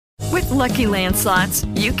Lucky Land Slots,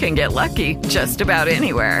 you can get lucky just about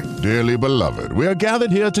anywhere. Dearly beloved, we are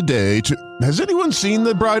gathered here today to... Has anyone seen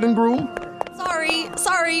the bride and groom?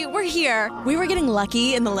 Sorry, we're here. We were getting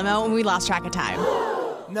lucky in the limo and we lost track of time.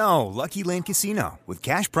 No, Lucky Land Casino, with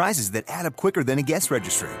cash prizes that add up quicker than a guest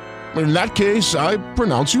registry. In that case, I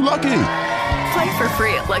pronounce you lucky. Play for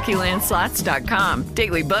free at LuckyLandSlots.com.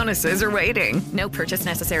 Daily bonuses are waiting. No purchase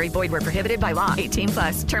necessary. Void where prohibited by law.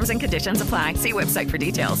 18+. Terms and conditions apply. See website for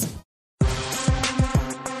details.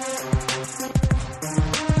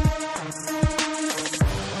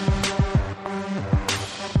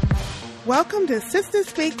 Welcome to Sistah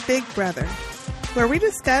Speak Big Brother, where we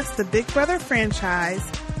discuss the Big Brother franchise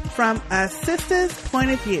from a sister's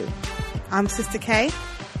point of view. I'm Sister K.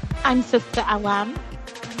 I'm Sister LM.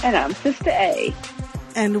 And I'm Sister A.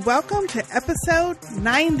 And welcome to episode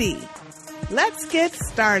 90. Let's get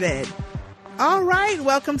started. All right,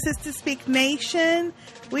 welcome Sistah Speak Nation.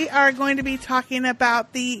 We are going to be talking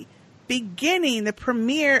about the beginning, the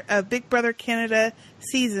premiere of Big Brother Canada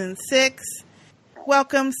Season 6.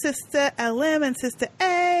 Welcome Sister LM and Sister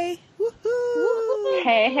A. Woohoo!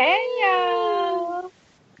 Hey, y'all.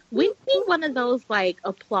 We need one of those, like,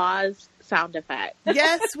 applause sound effects.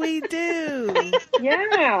 Yes, we do.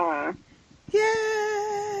 Yeah.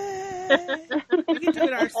 Yay! We can do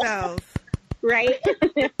it ourselves. Right?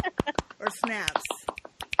 Or snaps.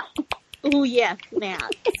 Ooh, yes,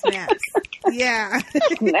 snaps. Snaps. Yeah.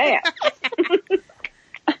 Snap.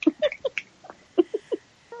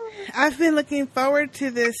 I've been looking forward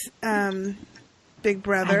to this Big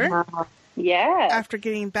Brother. Yeah. After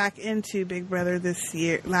getting back into Big Brother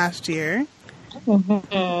last year.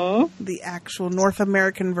 Mm-hmm. The actual North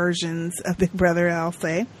American versions of Big Brother, I'll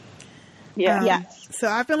say. Yeah. Yes. So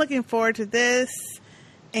I've been looking forward to this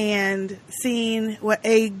and seeing what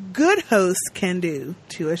a good host can do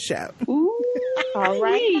to a show. Ooh. All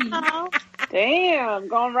right now. Damn,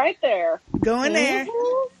 going right there. Going there.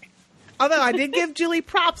 Although I did give Julie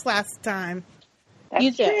props last time. That's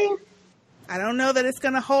You did. true. I don't know that it's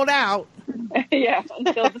going to hold out. Yeah,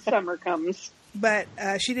 until the summer comes. But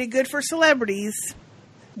she did good for celebrities.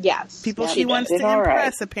 Yes. People Yeah, she she wants did to all right.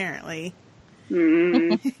 impress, apparently.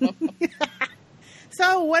 Mm.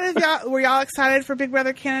 So, what is were y'all excited for Big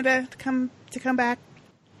Brother Canada to come back?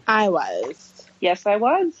 I was. Yes, I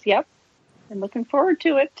was. Yep. I'm looking forward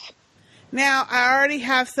to it. Now, I already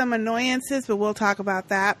have some annoyances, but we'll talk about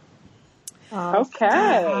that.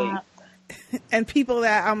 Okay. And people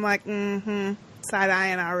that I'm like,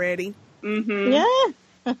 side-eyeing already. Mm-hmm. Yeah.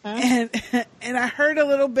 And I heard a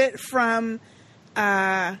little bit from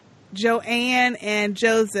Joanne and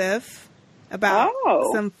Joseph about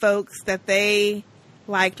some folks that they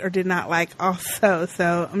liked or did not like also.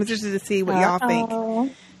 So I'm interested to see what y'all think.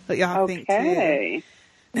 What y'all think too. Okay.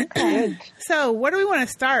 Good. So where do we want to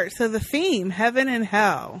start? So the theme, Heaven and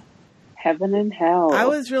Hell. Heaven and Hell. I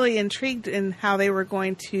was really intrigued in how they were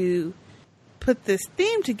going to put this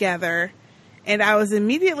theme together. And I was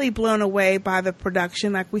immediately blown away by the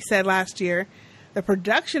production, like we said last year. The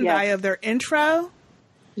production value of their intro.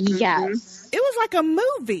 Yes. It was like a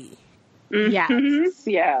movie. Yes. Mm-hmm.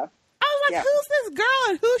 Yeah. I was like, who's this girl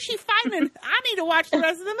and who's she fighting? I need to watch the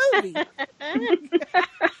rest of the movie.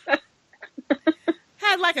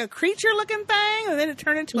 Had like a creature-looking thing, and then it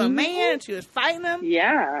turned into a man, and she was fighting him.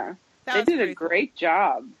 Yeah. They did a great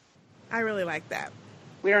job. I really like that.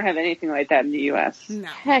 We don't have anything like that in the U.S. No.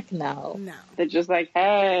 Heck no. No. They're just like,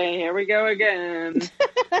 hey, here we go again.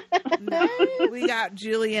 No. We got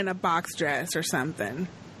Julie in a box dress or something.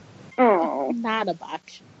 Oh. Not a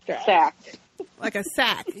box dress. Sack. Like a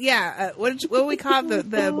sack. Yeah. What do we call the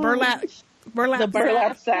burlap? The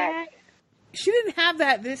burlap sack. She didn't have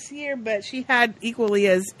that this year, but she had equally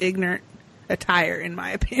as ignorant attire, in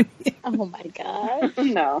my opinion. Oh my god.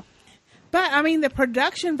 No. But I mean, the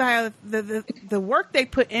production value, the work they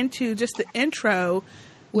put into just the intro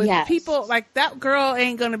with people like that girl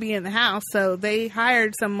ain't going to be in the house, so they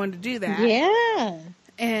hired someone to do that. Yeah.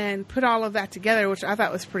 And put all of that together, which I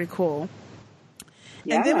thought was pretty cool.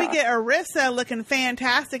 Yeah. And then we get Arissa looking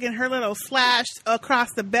fantastic in her little slashed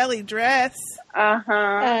across the belly dress.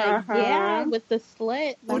 Yeah, with the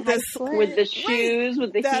slit. With the shoes,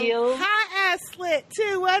 with the heels. High ass slit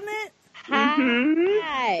too, wasn't it?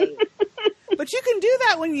 Hi. But you can do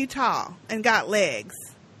that when you tall and got legs.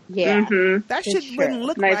 Yeah. Mm-hmm. That shit wouldn't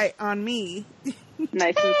look right on me.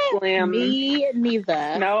 Nice and slim. Me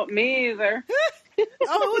neither. No, me either. Oh,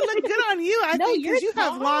 it would look good on you, I think, because you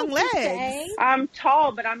have long legs. I'm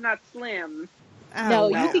tall, but I'm not slim. Oh, no,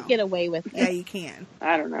 wow. you could get away with it. Yeah, you can.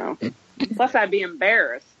 I don't know. Plus, I'd be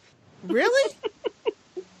embarrassed. Really?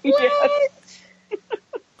 Yes.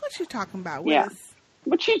 What you talking about, Yeah. Willis?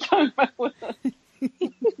 What you talking about?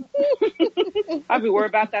 I'd be worried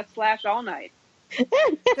about that slash all night.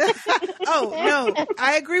 Oh, no.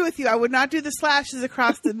 I agree with you. I would not do the slashes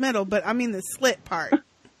across the middle, but I mean the slit part.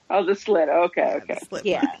 Oh, the slit. Okay. The slit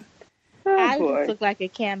Yeah. part. Oh, I boy. just look like a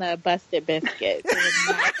can of busted biscuits. It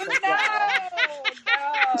would not look well.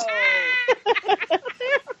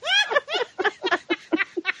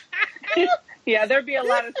 No. Yeah, there'd be a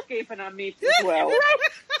lot of escaping on meats as well.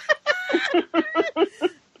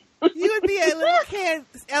 You would be a little can,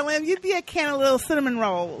 LM, you'd be a can of little cinnamon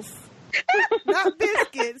rolls. Not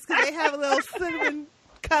biscuits, because they have a little cinnamon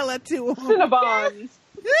color to them. Cinnabons.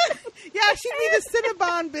 Yeah, she'd be the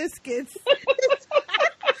Cinnabon biscuits.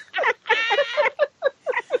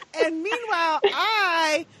 And meanwhile,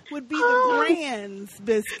 I would be the Grand's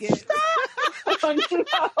biscuit. Oh, no, come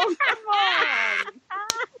on.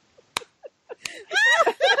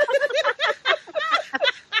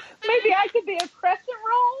 Maybe I could be a crescent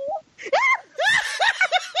roll.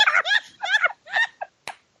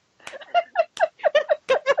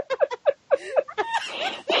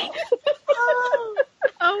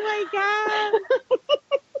 Oh my god.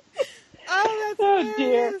 Oh, that's Oh, dear.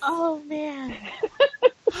 hilarious. Oh man.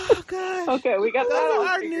 Oh, gosh. Okay, we got that Those all are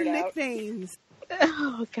our figured new out. nicknames.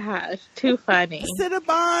 Oh gosh. Too funny.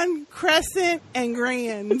 Cinnabon, Crescent, and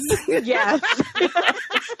Grands. Yes.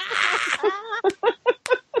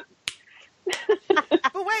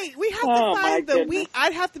 But wait, we have Oh, to my find the goodness. wheat.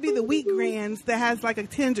 I'd have to be the wheat Grands that has like a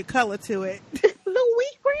tinge of color to it. The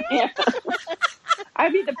wheat brand? Yeah.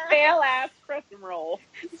 I'd be the pale ass crescent roll.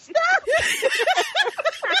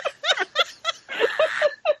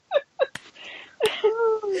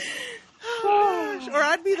 Oh, gosh. Or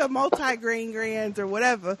I'd be the multi-grain Grands or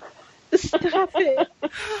whatever. Stop it.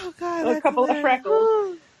 Oh, God. A that's couple of hilarious.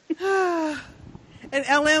 freckles. And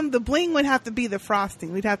LM, the bling would have to be the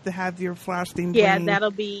frosting. We'd have to have your frosting Yeah, bling.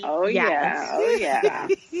 that'll be. Oh, yeah. Oh, yeah.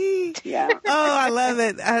 Yeah. Oh, I love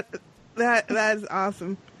it. That is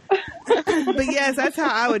awesome. But yes, that's how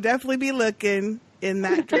I would definitely be looking in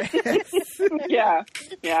that dress. Yeah.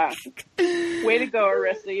 Yeah. Way to go,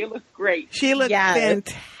 Arissa. You look great. She looked Yes.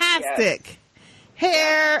 fantastic.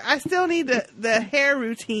 Hair, I still need the hair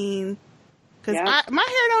routine. Because Yeah. my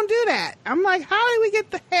hair don't do that. I'm like, how did we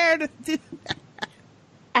get the hair to do that?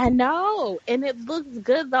 I know. And it looks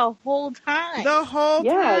good the whole time. The whole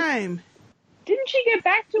Yeah. time? Didn't she get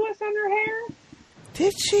back to us on her hair?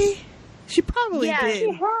 Did she? She probably Yeah, did.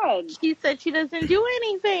 She had. She said she doesn't do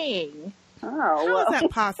anything. Oh, How well. is that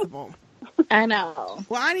possible? I know.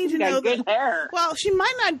 Well, I need to She know got good hair. Well, she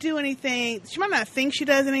might not do anything. She might not think she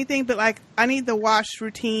does anything, but like, I need the wash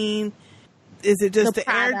routine. Is it just The the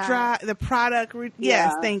air product. dry, the product?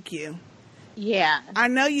 Yes, Yeah. thank you. Yeah. I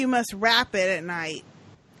know you must wrap it at night.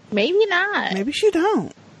 Maybe not. Maybe she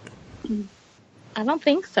don't. I don't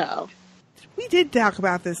think so. We did talk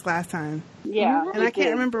about this last time. Yeah. And I we can't did.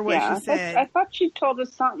 remember what Yeah, she said. I thought she told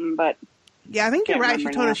us something, but Yeah, I think you're Can't right. She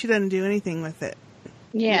remember told now. us she doesn't do anything with it.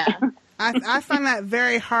 Yeah. I find that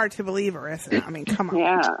very hard to believe, Arissa. I mean, come on.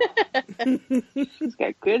 yeah. She's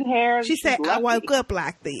got good hair. She She's said, I lucky. woke up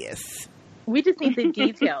like this. We just need the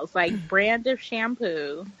details, like brand of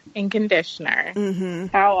shampoo and conditioner. Mm-hmm.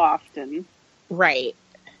 How often? Right.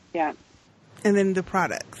 Yeah. And then the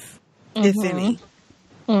products, if any.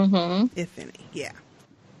 Mm-hmm. If any, yeah.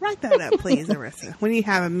 Write that up, please, Arissa, when you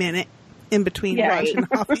have a minute in between Yeah. washing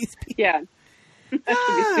off these people. Yeah. She'd be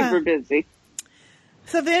super busy.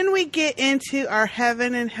 So then we get into our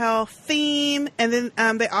heaven and hell theme, and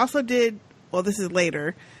then they also did, well, this is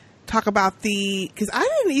later, talk about because I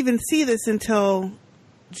didn't even see this until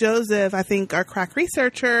Joseph, I think our crack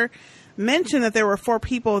researcher, mentioned that there were 4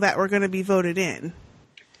 people that were going to be voted in.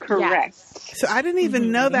 Correct. So I didn't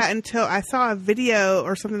even know that until I saw a video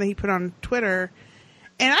or something that he put on Twitter.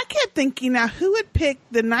 And I kept thinking, now who would pick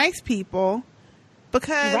the nice people?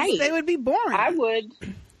 Because Right. they would be boring. I would.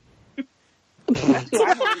 That's who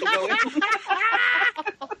I wanted to go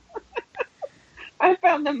with. I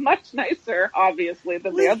found them much nicer, obviously,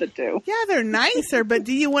 than the other two. Yeah, they're nicer, but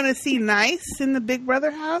do you want to see nice in the Big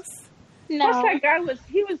Brother house? Plus, No. that guy was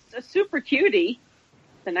a super cutie.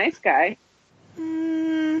 The nice guy.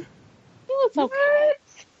 Mm, It was okay. What?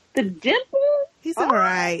 The dimple? he's Oh. all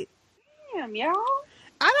right. Damn, y'all.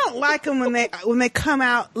 I don't like them when they come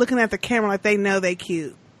out looking at the camera like they know they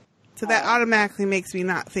cute. So that automatically makes me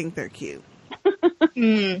not think they're cute.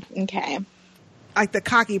 Okay. Like the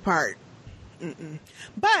cocky part. Mm-mm.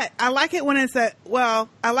 But I like it when it's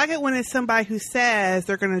somebody who says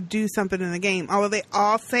they're going to do something in the game. Although they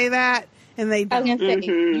all say that and they I was don't. going to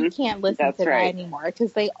say, Mhm. you can't listen That's to right. that anymore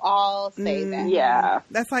because they all say that. Yeah.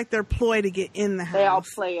 That's like their ploy to get in the house. They all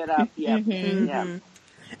play it up. Yeah. Mhm. Yeah.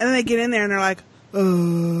 And then they get in there and they're like,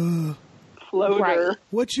 Floater. Right.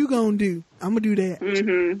 what you gonna do? I'm gonna do that.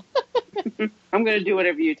 Mm-hmm. I'm going to do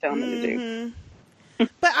whatever you tell me to do. Mm-hmm.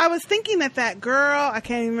 But I was thinking that girl, I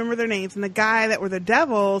can't even remember their names, and the guy that were the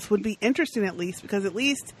devils would be interesting at least, because at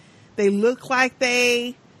least they look like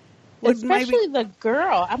they would Especially the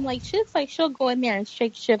girl. I'm like, she looks like she'll go in there and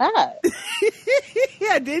shake shit up.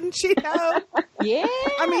 Yeah, didn't she though? Yeah.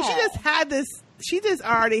 I mean, she just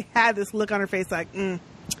already had this look on her face like,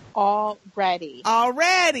 Already.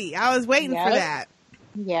 I was waiting for that.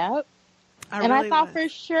 Yep. I And really I thought was. for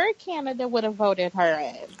sure Canada would have voted her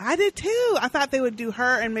in. I did too. I thought they would do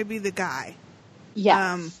her and maybe the guy.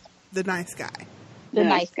 Yes. The nice guy. The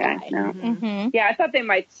nice guy. No. Mm-hmm. Yeah, I thought they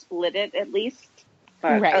might split it at least.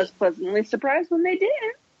 But Right. I was pleasantly surprised when they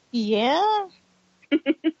didn't. Yeah.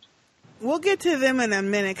 We'll get to them in a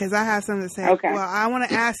minute because I have something to say. Okay. Well, I want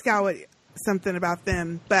to ask y'all something about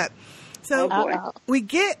them. But so Oh, boy. we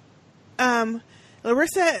get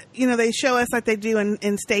Larissa, they show us like they do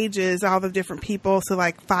in stages, all the different people. So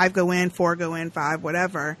like 5 go in, 4 go in, 5,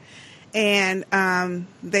 whatever. And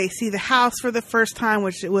they see the house for the first time,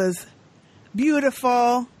 which it was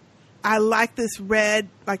beautiful. I like this red,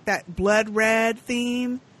 like that blood red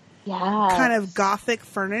theme. Yeah. Kind of gothic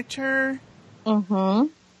furniture. Mm-hmm.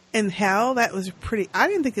 In hell, that was pretty. I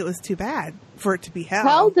didn't think it was too bad for it to be hell.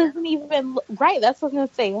 Hell doesn't even right. That's what I was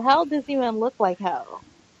gonna say. Hell doesn't even look like hell.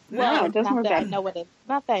 No, it doesn't not look that I like know what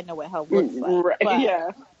not that I know what hell looks like. Right, but yeah.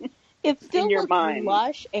 it still your looks mind.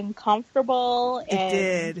 lush and comfortable. It And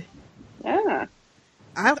did. Yeah.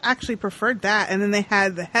 I actually preferred that. And then they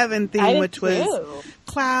had the heaven I theme, did which was too.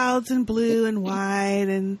 clouds and blue and white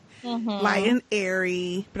and Mhm. light and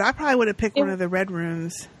airy. But I probably would have picked one of the red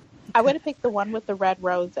rooms. I would have picked the one with the red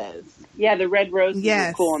roses Yeah, the red roses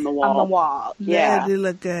Yes. were cool on the wall. on the wall. Yeah, it did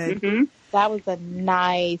look good. Mm-hmm. That was a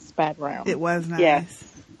nice bedroom. It was nice. Yes.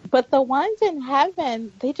 But the ones in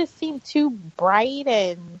heaven, they just seem too bright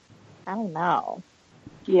and I don't know.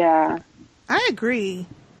 Yeah. I agree.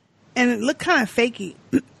 And it looked kind of fakey.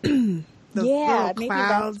 Those Yeah, little maybe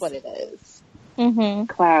clouds. that's what it is. Mm-hmm.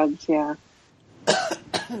 Clouds, yeah.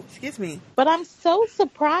 Excuse me. But I'm so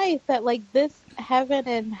surprised that like this heaven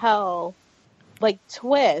and hell like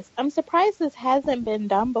twist. I'm surprised this hasn't been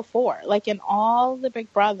done before. Like in all the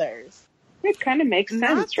Big Brothers. It kind of makes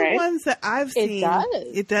Not sense, the right? ones that I've It seen. does.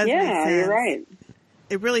 It does make Yeah, sense. you're right.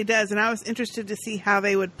 It really does. And I was interested to see how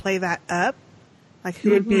they would play that up. Like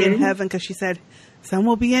who would be in heaven, because she said some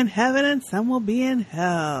will be in heaven and some will be in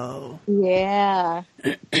hell. Yeah.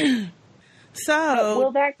 So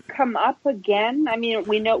Will that come up again? I mean,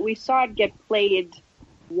 we saw it get played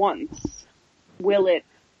once. Will it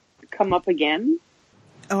come up again?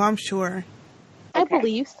 I'm sure. I Okay.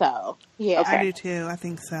 believe so. Yeah. Okay. I do too. I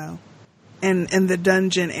think so. And in the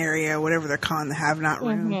dungeon area, whatever they're calling the have-not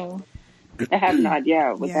room. Mhm. I have not,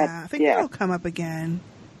 yeah. With Yeah, that, I think it'll come up again.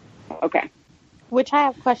 Okay. Which I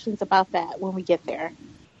have questions about that when we get there.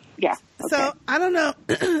 Yeah. Okay. So I don't know.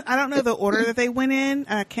 I don't know the order that they went in.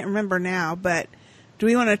 I can't remember now. But do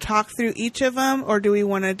we want to talk through each of them, or do we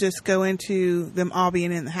want to just go into them all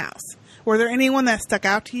being in the house? Were there anyone that stuck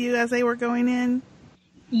out to you as they were going in?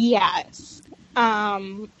 Yes.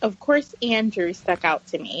 Of course Andrew stuck out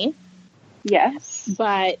to me. Yes.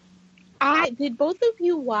 But did both of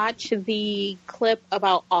you watch the clip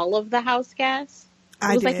about all of the house guests? It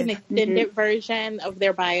I was did. like an extended version of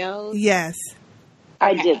their bios. Yes.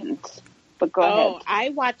 I Okay. didn't. But go ahead. I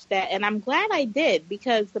watched that, and I'm glad I did,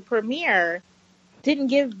 because the premiere didn't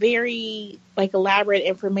give very elaborate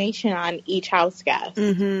information on each house guest.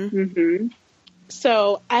 Mm-hmm. Mm-hmm.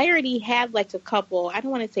 So I already had a couple, I don't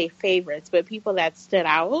want to say favorites, but people that stood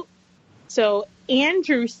out. So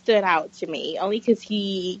Andrew stood out to me only because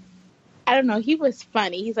he was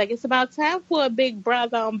funny. He's like, it's about time for a big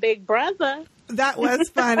brother on Big Brother. That was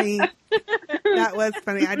funny. That was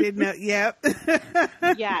funny. I did know. Yep.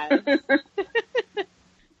 Yeah.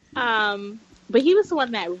 But he was the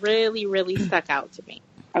one that really, really stuck out to me.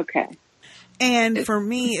 Okay. And for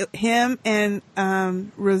me, him and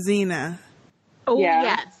Rosina, Oh, Yeah.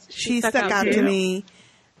 yes. she stuck out to me.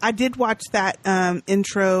 I did watch that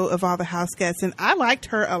intro of all the house guests, and I liked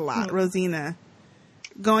her a lot, Rosina.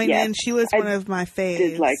 Going Yes, in, she was I one of my faves.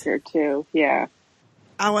 Did like her too. Yeah.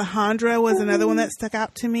 Alejandra was another one that stuck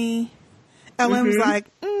out to me. Ellen was like,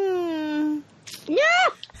 Yeah.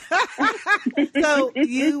 So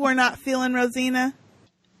you were not feeling Rosina?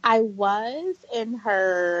 I was in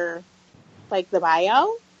her, the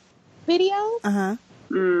bio video, Uh-huh.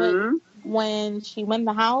 Mm-hmm. but when she went in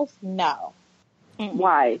the house, no. Mm-mm.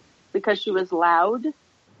 Why? Because she was loud?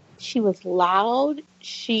 She was loud.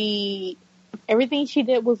 Everything she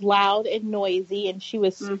did was loud and noisy, and she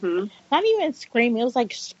was not even screaming. It was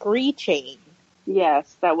like screeching.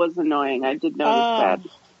 Yes, that was annoying. I did notice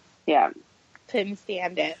that. Yeah. Couldn't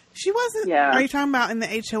stand it. She wasn't. Yeah. Are you talking about in the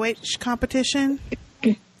HOH competition?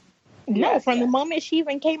 No, from the moment she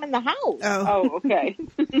even came in the house. Oh, okay.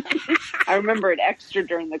 I remember it extra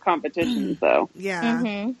during the competition, though.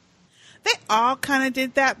 Yeah. They all kind of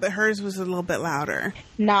did that, but hers was a little bit louder.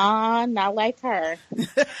 Nah, not like her.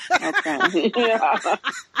 Okay. Yeah.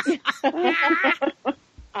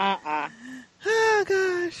 Oh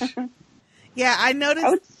gosh. Yeah, I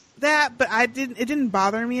noticed that, but it didn't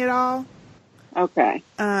bother me at all. Okay.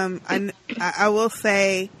 I will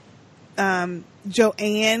say,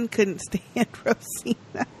 Joanne couldn't stand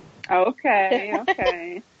Rosina.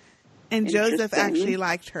 Okay. And Joseph actually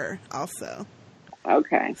liked her also.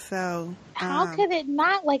 Okay. So how could it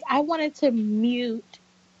not? Like, I wanted to mute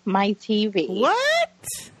my TV.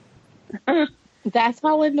 What? That's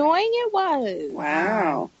how annoying it was.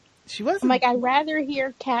 Wow. She wasn't. I'm like, I'd rather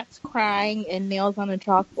hear cats crying and nails on a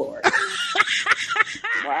chalkboard.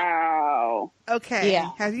 Wow. Okay.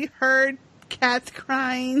 Yeah. Have you heard cats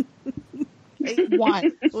crying?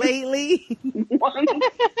 Once. Lately? Once.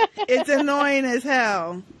 It's annoying as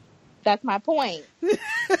hell. That's my point.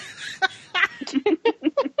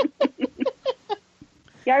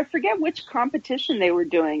 Yeah, I forget which competition they were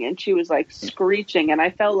doing, and she was like screeching, and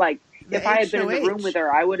I felt like if I had been in the room with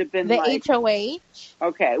her, I would have been like... The HOH?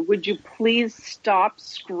 Okay, would you please stop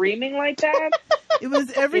screaming like that? It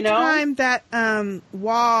was every time that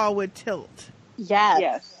wall would tilt.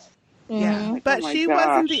 Yes. Yeah, Like, but oh she gosh.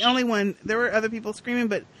 wasn't the only one. There were other people screaming,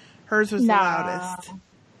 but hers was the loudest.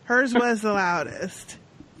 Hers was the loudest.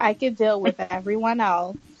 I could deal with everyone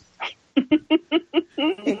else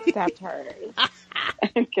except hers.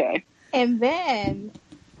 Okay. And then,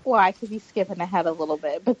 well, I could be skipping ahead a little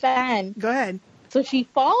bit, but then... Go ahead. So she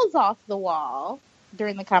falls off the wall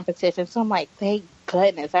during the competition, so I'm like, thank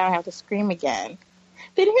goodness, I don't have to scream again.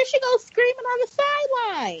 Then here she goes screaming on the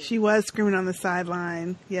sideline. She was screaming on the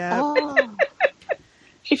sideline. Yeah. Oh.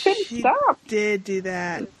 She couldn't stop. Did do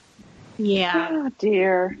that. Yeah. Oh,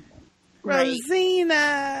 dear.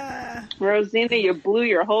 Rosina, you blew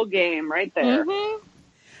your whole game right there.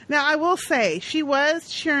 Now, I will say, she was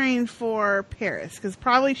cheering for Paris, because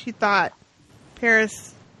probably she thought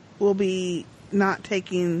Paris will be not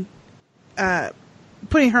taking,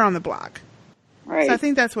 putting her on the block. Right. So I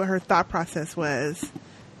think that's what her thought process was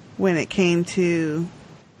when it came to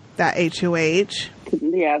that HOH.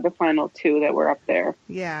 Yeah, the final two that were up there.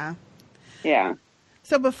 Yeah. Yeah.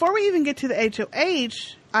 So before we even get to the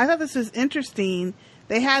HOH, I thought this was interesting.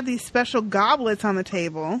 They had these special goblets on the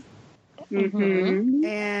table.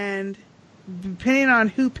 And depending on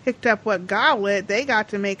who picked up what goblet, they got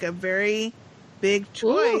to make a very big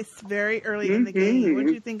choice very early in the game. What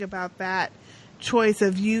do you think about that choice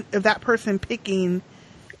of that person picking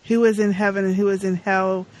who is in heaven and who is in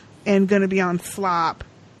hell and going to be on slop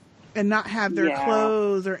and not have their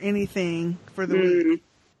clothes or anything for the week?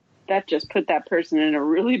 That just put that person in a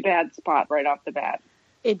really bad spot right off the bat.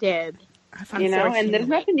 It did. And there's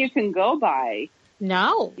nothing you can go by.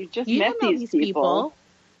 No. You just met don't know these people.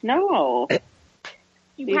 No.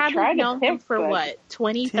 You probably known them for what,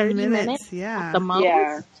 20, 30 minutes? Yeah. At the most?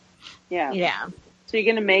 Yeah. So you're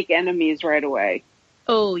going to make enemies right away.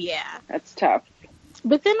 Oh, yeah. That's tough.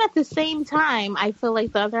 But then at the same time, I feel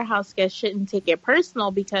like the other house guests shouldn't take it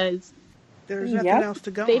personal because there's nothing else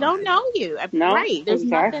to go on. They don't know you. No, right. There's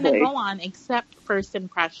nothing to go on except first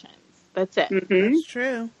impressions. That's it. That's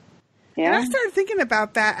true. Yeah. And I started thinking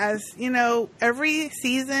about that as, every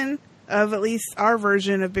season of at least our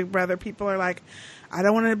version of Big Brother, people are like, I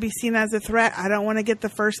don't want to be seen as a threat. I don't want to get the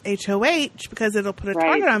first HOH because it'll put a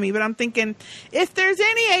target on me. But I'm thinking, if there's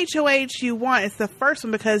any HOH you want, it's the first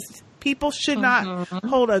one because people should not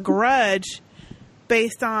hold a grudge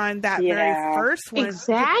based on that very first one.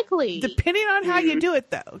 Exactly. Depending on how you do it,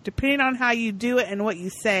 though. Depending on how you do it and what you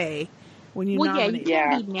say when you nominate. You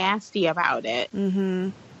can't be nasty about it.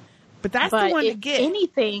 But that's the one to get.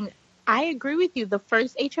 Anything, I agree with you. The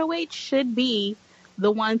first HOH should be the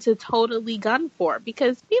one to totally gun for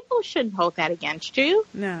because people shouldn't hold that against you.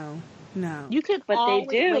 No. You can always,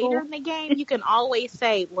 later in the game, you can always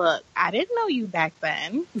say, look, I didn't know you back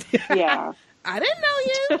then. Yeah. I didn't know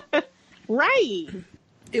you. Right.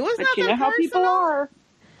 It was but nothing you know how people are.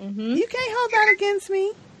 You can't hold that against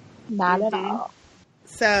me. Not at all.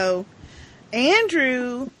 So,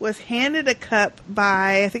 Andrew was handed a cup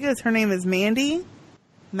by, I think her name is Maddie,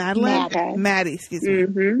 excuse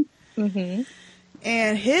me.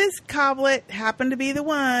 And his goblet happened to be the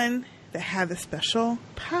one that had the special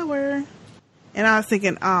power. And I was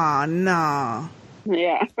thinking, oh, no.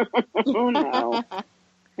 Yeah. Oh, no.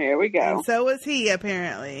 Here we go. And so was he,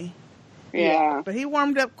 apparently. Yeah. But he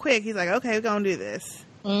warmed up quick. He's like, okay, we're going to do this.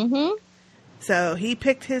 Mm-hmm. So he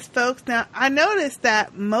picked his folks. Now, I noticed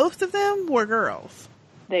that most of them were girls.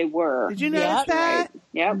 They were. Did you notice that? Right.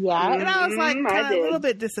 Yep. Yeah. And I was like, I kind of a did. little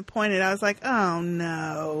bit disappointed. I was like, oh,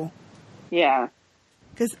 no. Yeah.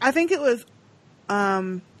 Because I think it was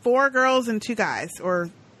 4 girls and 2 guys, or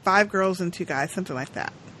 5 girls and 2 guys, something like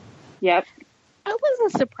that. Yep. I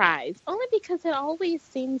wasn't surprised, only because it always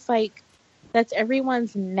seems like that's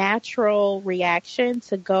everyone's natural reaction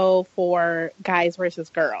to go for guys versus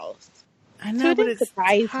girls. I know, So it but didn't it's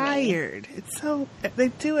surprise me. tired. It's so, they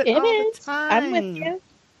do it It all is. the time. I'm with you.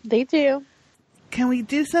 They do. Can we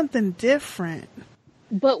do something different?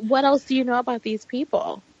 But what else do you know about these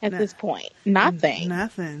people at this point? Nothing.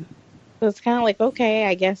 Nothing. So it's kind of like, okay,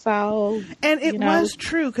 I guess I'll... And it was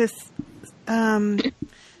true, because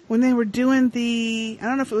when they were doing I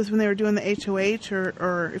don't know if it was when they were doing the HOH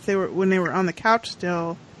or if they were when they were on the couch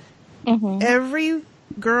still. Mm-hmm. Every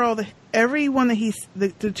girl, everyone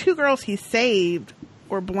that the 2 girls he saved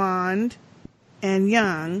were blonde and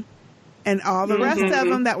young, and all the rest of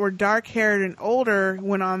them that were dark haired and older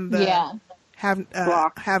went on the have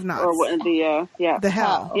nots Or what, the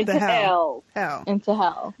hell Into the hell. Into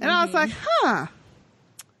hell. And I was like, huh,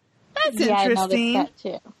 that's Yeah, interesting. I noticed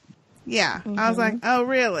that too. Yeah, I was like, oh,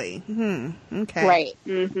 really? Okay. Right.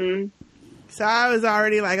 Mm-hmm. So I was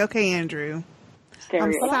already like, okay, Andrew,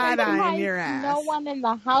 I'm side-eyeing your ass. No one in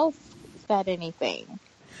the house said anything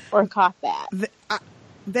or caught that.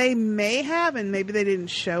 They may have, and maybe they didn't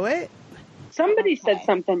show it. Somebody said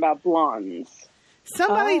something about blondes.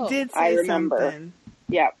 Somebody did say I remember. something.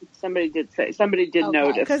 Yeah, somebody did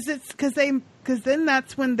notice. Because then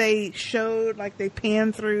that's when they showed, like, they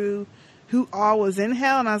panned through who all was in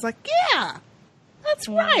hell, and I was like, yeah, that's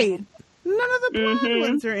right. None of the blonde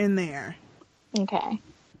ones are in there. Okay.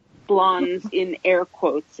 Blondes in air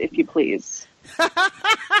quotes, if you please.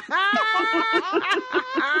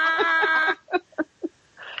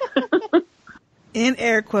 In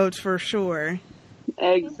air quotes, for sure.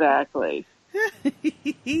 Exactly.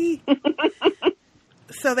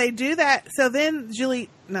 So they do that. So then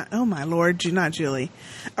not Julie.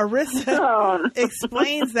 Arissa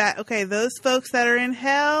explains that, okay, those folks that are in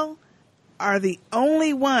hell are the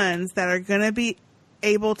only ones that are going to be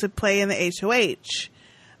able to play in the HOH.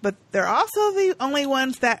 But they're also the only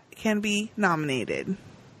ones that can be nominated.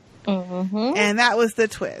 Mm-hmm. And that was the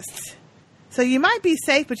twist. So you might be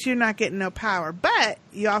safe, but you're not getting no power. But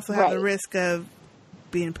you also have the risk of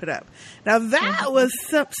being put up. Now that was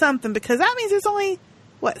something, because that means there's only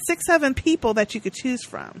 6-7 people that you could choose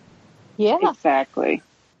from. Yeah, exactly.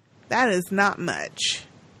 That is not much,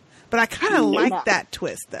 but I kind of like that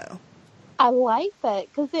twist, though. I like that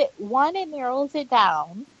because it narrows it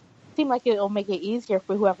down. Seems like it'll make it easier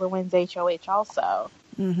for whoever wins HOH also.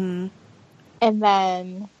 Mm-hmm. And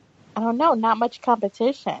then I don't know, not much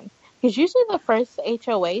competition, because usually the first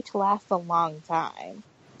HOH lasts a long time.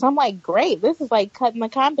 So I'm like, great, this is like cutting the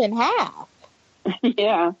comp in half.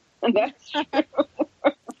 Yeah, that's true.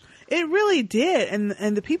 It really did,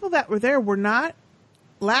 and the people that were there were not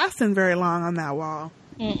lasting very long on that wall.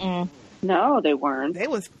 Mm-mm. No, they weren't.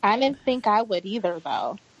 I didn't think I would either,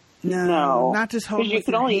 though. No, not just holding. Because you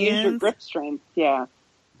could only use your grip strength. Yeah,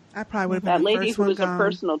 I probably would have been that the lady first who one was gone. a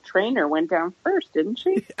personal trainer went down first, didn't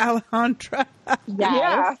she? Alejandra. Yes.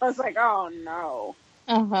 Yeah, I was like, oh no.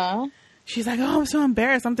 Uh-huh. She's like, oh, I'm so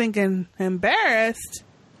embarrassed. I'm thinking, embarrassed?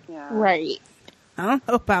 Yeah. Right. I don't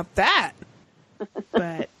know about that.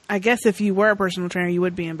 But I guess if you were a personal trainer, you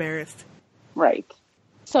would be embarrassed. Right.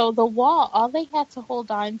 So the wall, all they had to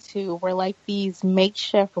hold on to were like these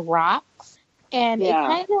makeshift rocks. And it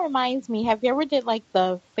kind of reminds me, have you ever did like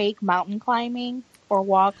the fake mountain climbing or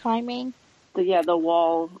wall climbing? The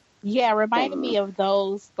wall. Yeah, it reminded me of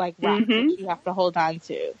those like rocks that you have to hold on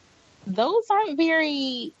to. Those aren't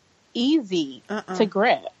very easy to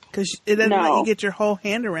grip. Because it doesn't let you get your whole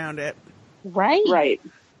hand around it. Right? Right.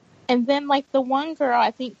 And then like the one girl,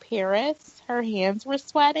 I think Paris, her hands were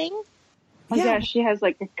sweating. Oh, yeah, she has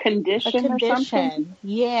like a condition or something.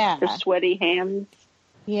 Yeah. Her sweaty hands.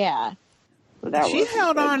 Yeah. So she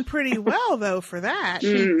held on pretty well, though, for that.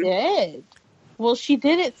 She did. Well, she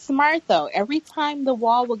did it smart, though. Every time the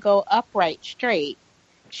wall would go upright straight,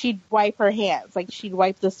 she'd wipe her hands. Like, she'd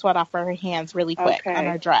wipe the sweat off her hands really quick on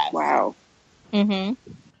her dress. Wow. Mm-hmm.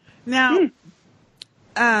 Now,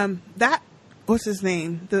 that, what's his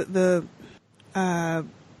name? The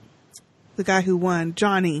guy who won,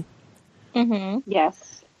 Johnny. Mm-hmm.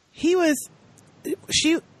 Yes. He was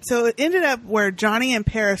So it ended up where Johnny and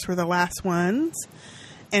Paris were the last ones,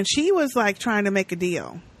 and she was like trying to make a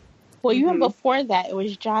deal. Well, even before that, it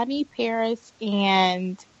was Johnny, Paris,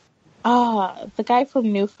 and the guy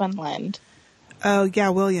from Newfoundland. Oh, yeah,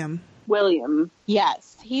 William.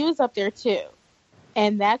 Yes, he was up there too.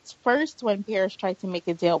 And that's first when Paris tried to make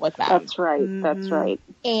a deal with them. That's right. That's right.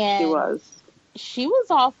 And she was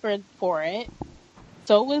offered for it.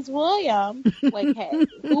 So was William. Like, hey,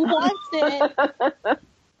 who wants it?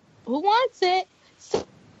 Who wants it?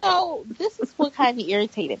 So this is what kind of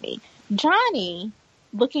irritated me. Johnny,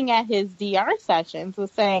 looking at his DR sessions,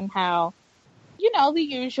 was saying how, the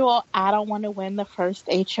usual, I don't want to win the first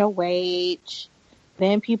HOH.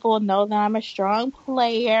 Then people know that I'm a strong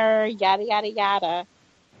player, yada, yada, yada.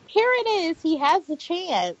 Here it is. He has the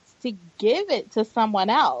chance to give it to someone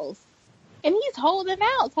else. And he's holding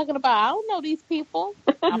out, talking about, I don't know these people.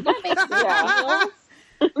 I'm not making deals.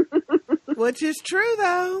 Which is true,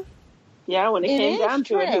 though. Yeah, when it came down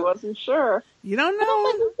to it, he wasn't sure. You don't But know. I'm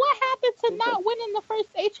like, what happened to not winning the first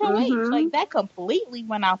HOH? Like, that completely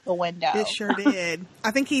went out the window. It sure did. I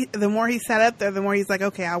think the more he sat up there, the more he's like,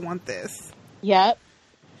 okay, I want this. Yep.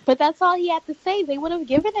 But that's all he had to say. They would have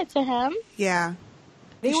given it to him. Yeah.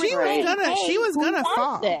 They were saying, She was who gonna wants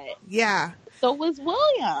fall. it? Yeah. So was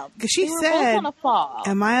William. Because she They were said, both gonna fall.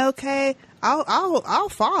 "Am I okay? I'll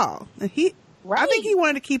fall." And I think he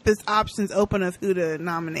wanted to keep his options open of who to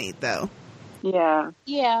nominate, though. Yeah.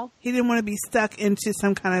 Yeah. He didn't want to be stuck into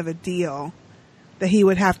some kind of a deal that he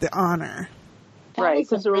would have to honor. Right,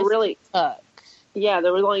 because there were really took. Yeah,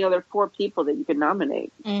 there were only other 4 people that you could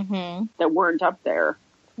nominate that weren't up there.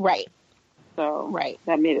 Right. So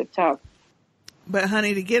that made it tough. But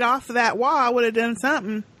honey, to get off of that wall, I would have done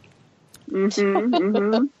something.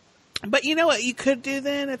 But you know what you could do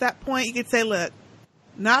then at that point? You could say, look,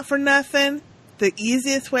 not for nothing, the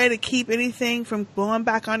easiest way to keep anything from blowing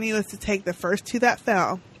back on you is to take the first 2 that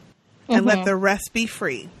fell and let the rest be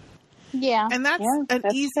free. Yeah. And that's an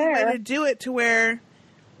easy way to do it, to where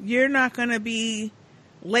you're not going to be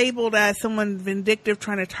labeled as someone vindictive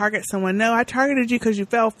trying to target someone. No, I targeted you because you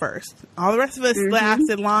fell first. All the rest of us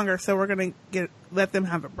lasted longer, so we're going to let them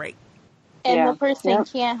have a break. And the person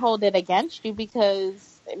can't hold it against you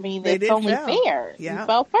because, I mean, it's only fair. Yeah. You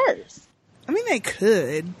fell first. I mean, they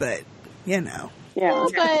could, but, Yeah.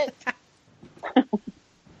 But...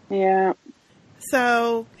 yeah.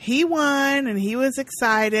 So he won, and he was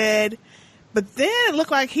excited. But then it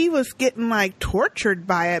looked like he was getting, like, tortured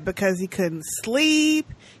by it because he couldn't sleep.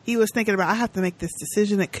 He was thinking about, I have to make this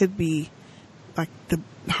decision. It could be, like, the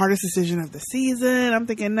hardest decision of the season. I'm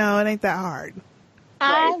thinking, no, it ain't that hard.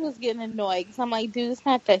 I was getting annoyed because I'm like, dude, it's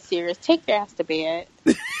not that serious. Take your ass to bed.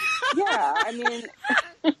 Yeah, I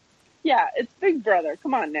mean, it's Big Brother.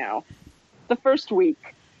 Come on now. The first week.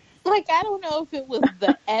 Like, I don't know if it was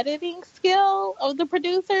the editing skill of the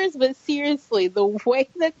producers, but seriously, the way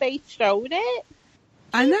that they showed it,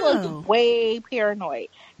 I know. Was way paranoid.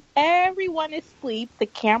 Everyone is asleep. The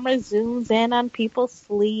camera zooms in on people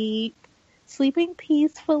sleeping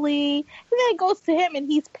peacefully. And then it goes to him, and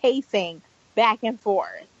he's pacing back and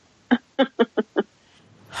forth.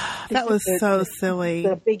 That was so silly.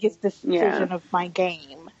 The biggest decision of my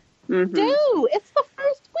game. Mm-hmm. Dude, it's the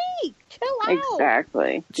first week. Chill out.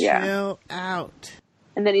 Exactly. Yeah. Chill out.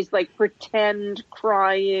 And then he's like pretend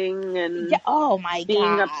crying and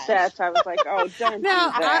being upset. I was like, oh, don't do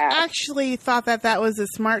that. I actually thought that was a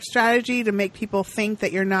smart strategy to make people think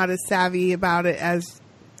that you're not as savvy about it as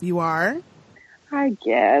you are. I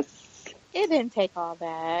guess. It didn't take all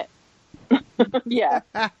that. Yeah.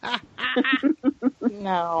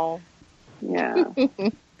 No. Yeah.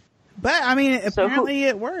 But, I mean, apparently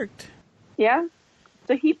it worked. Yeah?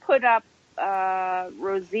 So he put up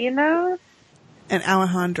Rosina and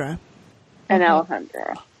Alejandra.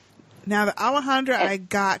 Now, the Alejandra I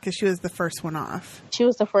got because she was the first one off. She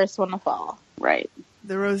was the first one to fall. Right.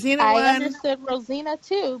 The Rosina one. I understood Rosina,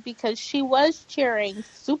 too, because she was cheering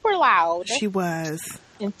super loud. She was.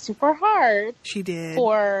 And super hard. She did.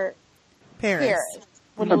 For Paris.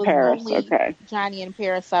 When it was only Johnny and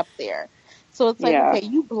Paris up there. So it's like, okay,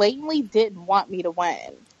 you blatantly didn't want me to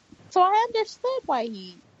win. So I understood why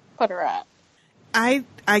he put her up. I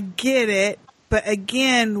get it. But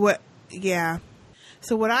again,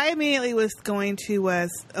 So what I immediately was going to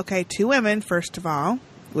was, okay, 2 women, first of all,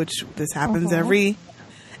 which this happens every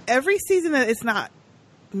season that it's not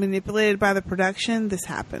manipulated by the production, this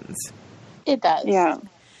happens. It does. Yeah.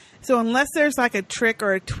 So unless there's like a trick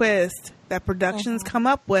or a twist that productions come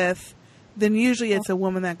up with, then usually it's a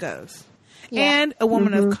woman that goes. Yeah. And a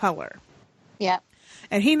woman of color. Yeah.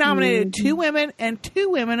 And he nominated 2 women and 2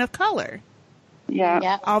 women of color.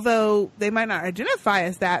 Yeah. Although they might not identify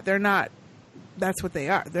as that, they're not. That's what they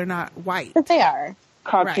are. They're not white. But they are.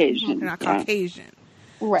 Caucasian. Right. They're not Caucasian.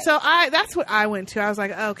 Right. So that's what I went to. I was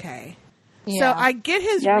like, okay. Yeah. So I get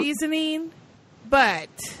his reasoning, but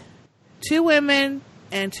 2 women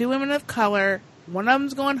and 2 women of color, one of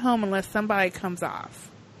them's going home unless somebody comes off.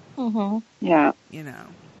 Yeah. You know.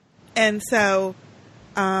 And so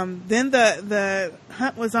then the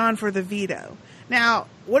hunt was on for the veto. Now,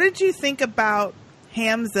 what did you think about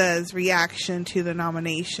Hamza's reaction to the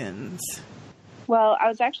nominations? Well, I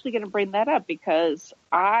was actually going to bring that up because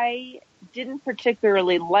I didn't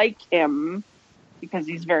particularly like him because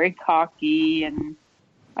he's very cocky, and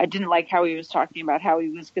I didn't like how he was talking about how he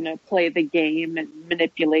was going to play the game and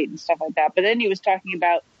manipulate and stuff like that. But then he was talking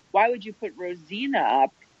about, why would you put Rosina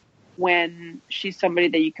up when she's somebody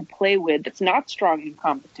that you could play with that's not strong in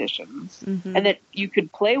competitions and that you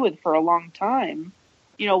could play with for a long time?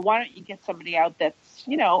 You know, why don't you get somebody out that's,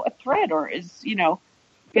 you know, a threat or is, you know,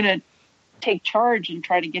 going to take charge and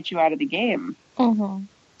try to get you out of the game?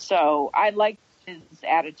 So I liked his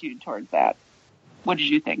attitude towards that. What did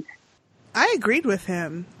you think? I agreed with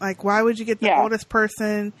him. Like, why would you get the oldest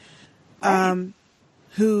person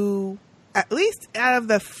who, at least out of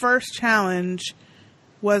the first challenge,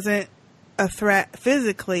 wasn't a threat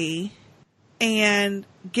physically, and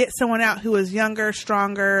get someone out who was younger,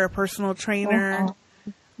 stronger, a personal trainer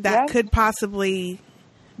that could possibly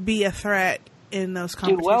be a threat in those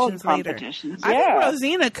competitions Do well in later. competitions. I think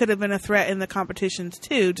Rosina could have been a threat in the competitions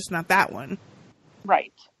too, just not that one.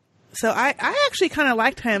 Right. So I actually kind of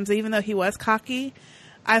liked Hamza, even though he was cocky.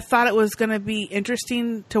 I thought it was going to be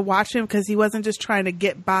interesting to watch him because he wasn't just trying to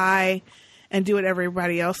get by and do what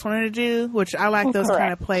everybody else wanted to do, which I like those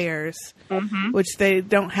kind of players, which they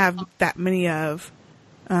don't have that many of.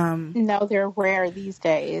 No, they're rare these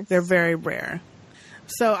days. They're very rare.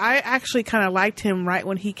 So I actually kind of liked him right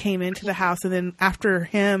when he came into the house, and then after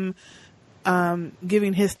him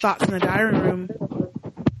giving his thoughts in the dining room,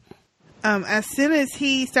 as soon as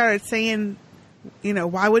he started saying, you know,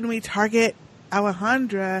 why wouldn't we target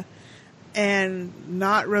Alejandra and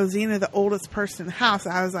not Rosina, the oldest person in the house,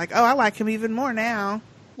 I was like, oh, I like him even more now.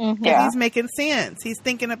 He's making sense. He's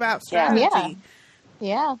thinking about strategy.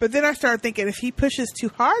 Yeah. But then I started thinking, if he pushes too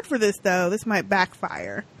hard for this, though, this might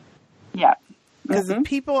backfire. Yeah. Because if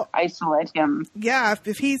people isolate him. Yeah,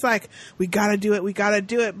 if he's like, we got to do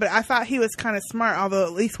it. But I thought he was kind of smart, although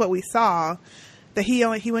at least what we saw, that he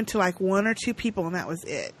went to like 1 or 2 people and that was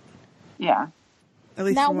it. Yeah. At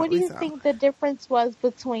least now, what do you think the difference was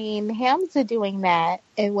between Hamza doing that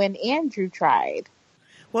and when Andrew tried?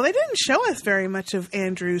 Well, they didn't show us very much of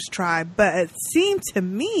Andrew's tribe, but it seemed to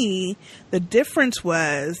me the difference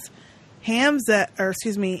was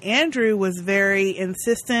Andrew was very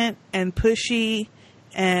insistent and pushy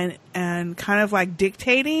and kind of like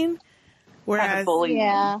dictating, whereas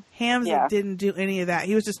Hamza didn't do any of that.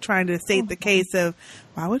 He was just trying to state the case of,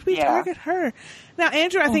 why would we target her? Now,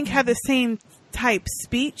 Andrew, I think, had the same type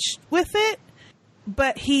speech with it,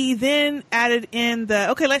 but he then added in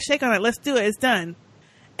okay, let's shake on it. Let's do it. It's done.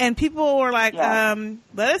 And people were like,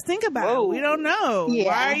 let us think about it. We don't know. Yeah.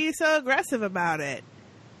 Why are you so aggressive about it?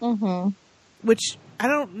 Which I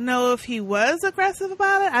don't know if he was aggressive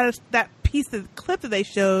about it. That piece of the clip that they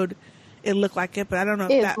showed, it looked like it, but I don't know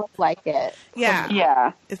if that looked like it.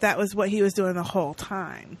 Yeah. If that was what he was doing the whole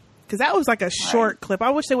time. Because that was like a short clip.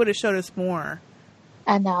 I wish they would have showed us more.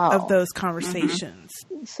 I know. Of those conversations.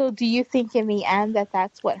 So do you think in the end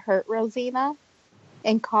that's what hurt Rosina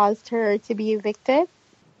and caused her to be evicted?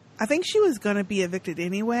 I think she was going to be evicted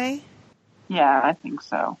anyway. Yeah, I think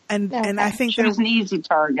so. And I think she was an easy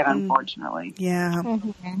target, unfortunately. Yeah.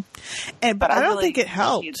 But I don't think it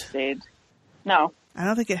helped. No. I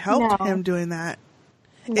don't think it helped him doing that.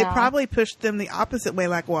 No. It probably pushed them the opposite way.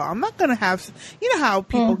 Like, well, I'm not going to have... You know how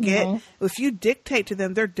people get... If you dictate to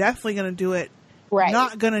them, they're definitely going to do it. Right.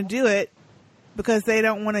 Not going to do it because they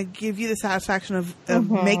don't want to give you the satisfaction of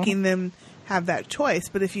making them have that choice.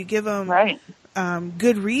 But if you give them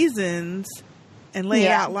good reasons and lay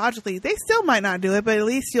it out logically, they still might not do it, but at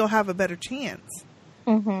least you'll have a better chance.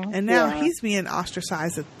 And now he's being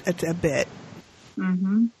ostracized a bit.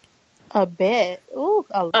 A bit? Ooh,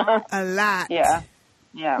 a lot. A lot. Yeah.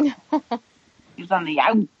 He's on the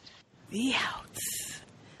out. The outs.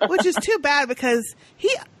 Which is too bad because he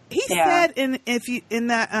said in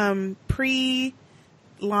that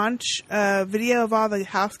pre-launch video of all the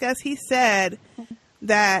house guests, he said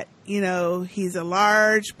that, you know, he's a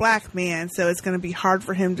large black man, so it's going to be hard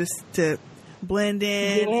for him to blend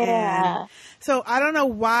in. Yeah. And so I don't know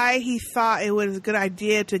why he thought it was a good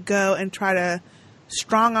idea to go and try to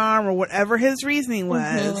strong arm or whatever his reasoning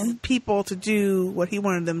was, people to do what he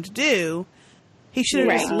wanted them to do. He should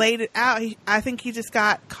have just laid it out. I think he just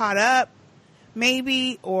got caught up,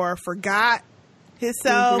 maybe, or forgot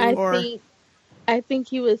himself. I think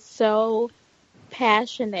he was so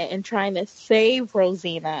passionate in trying to save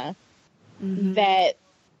Rosina that,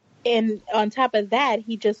 and on top of that,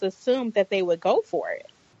 he just assumed that they would go for it.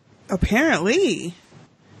 Apparently.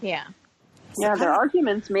 Yeah. Yeah, their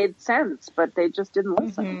arguments made sense, but they just didn't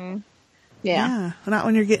listen. Yeah. Not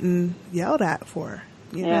when you're getting yelled at for.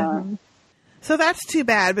 You know? Yeah. So that's too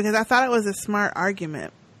bad, because I thought it was a smart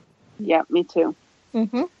argument. Yeah, me too.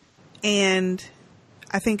 And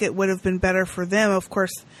I think it would have been better for them. Of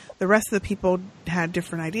course, the rest of the people had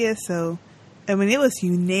different ideas. So, I mean, it was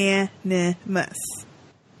unanimous.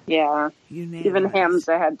 Yeah. Unanimous. Even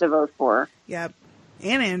Hamza had to vote for. Yep.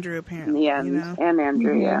 And Andrew, apparently. In the end. You know? And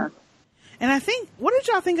Andrew, yeah. And I think, what did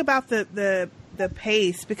y'all think about the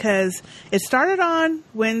pace? Because it started on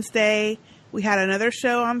Wednesday. We had another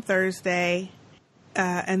show on Thursday.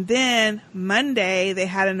 And then Monday, they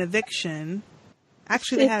had an eviction.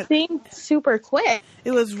 Actually, it seemed super quick.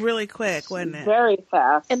 It was really quick, wasn't it? Very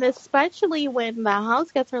fast. And especially when the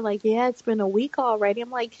house guests are like, yeah, it's been a week already. I'm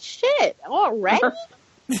like, shit, already?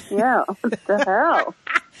 Yeah, what the hell?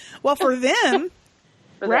 Well, for them.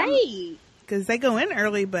 Right. Because they go in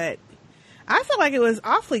early, but I felt like it was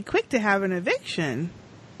awfully quick to have an eviction.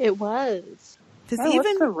 It was.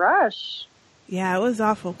 What's the rush? Yeah, it was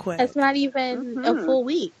awful quick. It's not even a full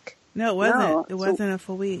week. No, it wasn't. No, it wasn't a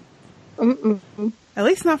full week. Mm-mm. At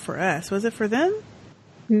least not for us. Was it for them?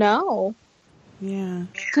 No. Yeah.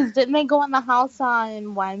 Because didn't they go in the house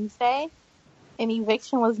on Wednesday? And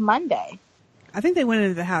eviction was Monday. I think they went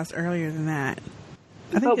into the house earlier than that.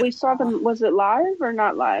 But we saw them. Was it live or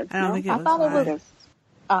not live? I don't think it was thought live. it was.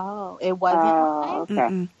 Oh, it wasn't live? Okay.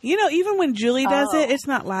 Mm-mm. You know, even when Julie does it, it's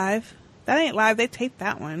not live. That ain't live. They taped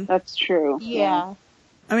that one. That's true. Yeah.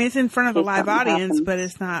 I mean, it's in front of a In case live something audience, happens. but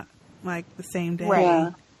it's not like the same day. Right.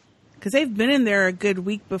 Yeah. Because they've been in there a good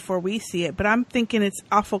week before we see it. But I'm thinking it's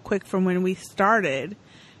awful quick from when we started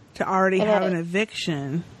to already have an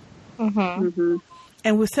eviction. And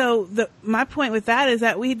so my point with that is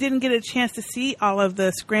that we didn't get a chance to see all of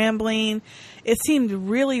the scrambling. It seemed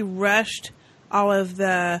really rushed, all of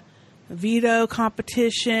the veto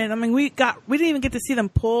competition. I mean, we didn't even get to see them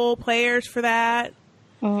pull players for that.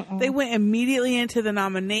 They went immediately into the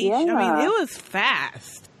nomination. Yeah. I mean, it was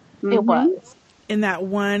fast. It was. In that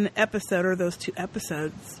one episode or those two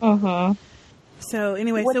episodes. So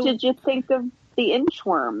anyway, What did you think of the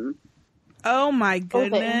inchworm? Oh my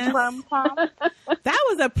goodness. The inchworm Tom? That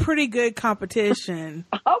was a pretty good competition.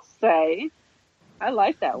 I'll say. I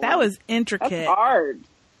like that one. That was intricate. That's hard.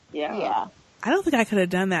 Yeah. Yeah. I don't think I could have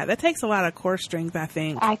done that. That takes a lot of core strength, I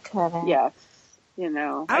think. I couldn't. Yes. You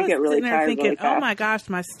know, I was get really sitting there tired thinking, really fast. oh my gosh,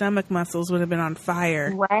 my stomach muscles would have been on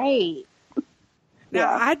fire. Right. Now,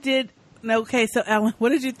 Yeah. I did. Okay, so Ellen, what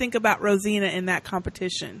did you think about Rosina in that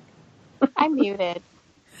competition? I muted.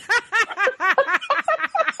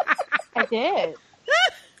 I did.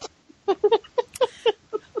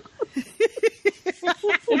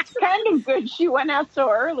 It's kind of good she went out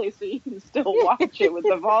so early so you can still watch it with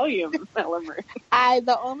the volume element.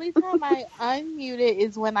 The only time I unmuted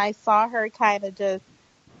is when I saw her kind of just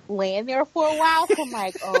laying there for a while. So I'm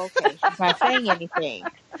like, oh, okay, she's not saying anything.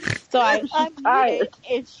 So I unmuted,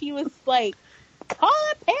 and she was like, call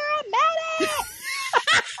a paramedic!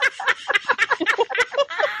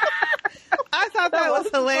 I thought that was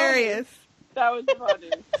hilarious. That was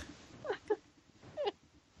funny.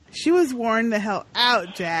 She was worn the hell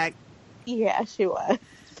out, Jack. Yeah, she was.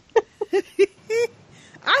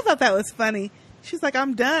 I thought that was funny. She's like,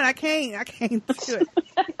 I'm done. I can't do it.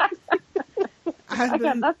 I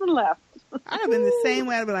got nothing left. I'd have been the same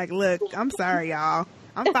way. I'd be like, look, I'm sorry, y'all.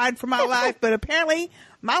 I'm fighting for my life, but apparently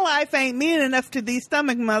my life ain't meaning enough to these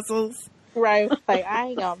stomach muscles. Right. Like, I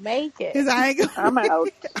ain't gonna make it. 'Cause I ain't gonna I'm out.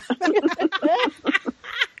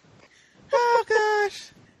 Oh,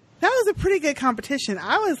 gosh. That was a pretty good competition.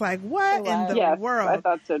 I was like, what in the Yes, world? I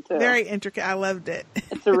thought so too. Very intricate. I loved it.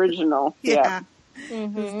 It's original. Yeah. It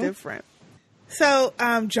was different. So,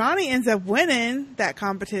 Johnny ends up winning that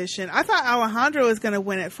competition. I thought Alejandro was going to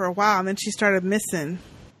win it for a while, and then she started missing.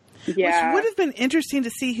 Yeah. Which would have been interesting to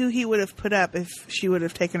see who he would have put up if she would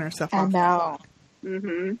have taken herself I off. know.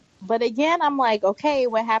 Mm-hmm. But again, I'm like, okay,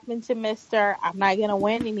 what happened to Mr. I'm not going to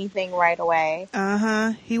win anything right away.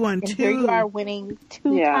 Uh-huh. He won And two. here you are winning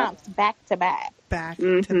two times back to back. Back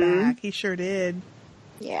to back. He sure did.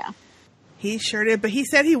 Yeah. He sure did. But he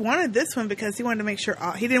said he wanted this one because he wanted to make sure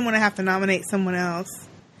he didn't want to have to nominate someone else.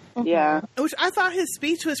 Yeah. Which I thought his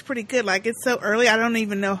speech was pretty good. Like, it's so early, I don't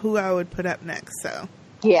even know who I would put up next. So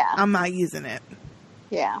Yeah. I'm not using it,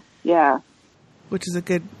 Yeah. Yeah. which is a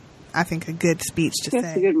good speech to That's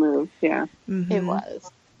say. a good move. Yeah. It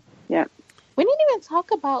was. Yeah. We didn't even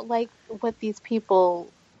talk about like what these people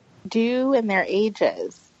do and their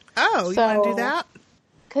ages. Oh, you want to do that?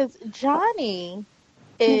 Because Johnny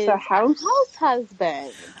He's is a house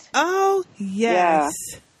husband. Oh, yes.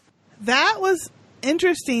 That was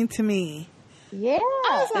interesting to me. Yeah.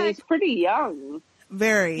 And he's pretty young.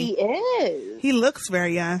 Very. He is. He looks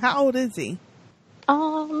very young. How old is he?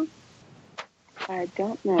 I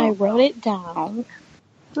don't know. I wrote it down.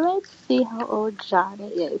 Let's see how old Johnny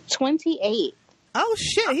is. 28. Oh,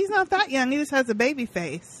 shit. He's not that young. He just has a baby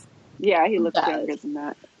face. Yeah, he looks Does. younger than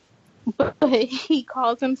that. But he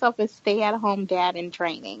calls himself a stay-at-home dad in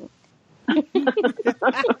training.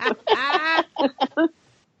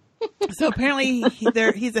 So apparently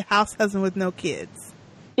he's a house husband with no kids.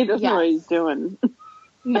 He doesn't know what Yes. he's doing.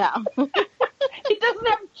 No. He doesn't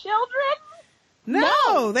have children?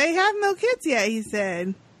 No, they have no kids yet, he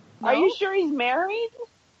said. Are you sure he's married?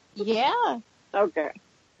 Yeah. Okay.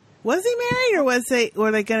 Was he married or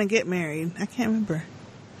were they going to get married? I can't remember.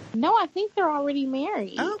 No, I think they're already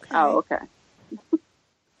married. Okay. Oh, okay.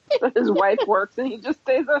 So his wife works and he just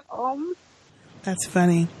stays at home? That's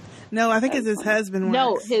funny. No, I think it's his husband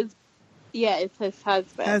No, works. it's his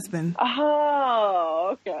husband. Husband.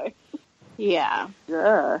 Oh, okay. Yeah.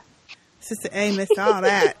 Yeah. Sister A missed all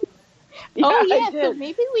that. Oh, yeah, I so did.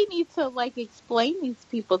 maybe we need to, like, explain these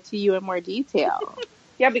people to you in more detail.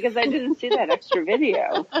 Yeah, because I didn't see that extra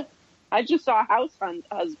video. I just saw house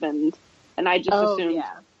husband, and I just assumed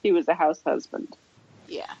he was a house husband.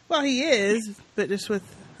 Yeah. Well, he is, but just with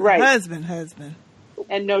Right. husband.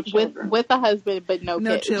 And no children. With a husband, but no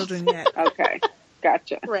No kids. children yet. Okay,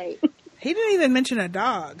 gotcha. Right. He didn't even mention a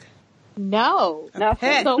dog. No. A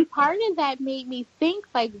pet. So part of that made me think,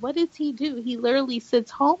 like, what does he do? He literally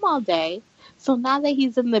sits home all day. So now that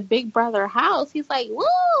he's in the Big Brother house, he's like, woo,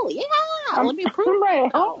 yeah, let me prove right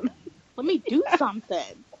it. Oh, let me do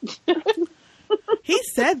something. He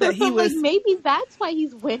said that he So, was... like, maybe that's why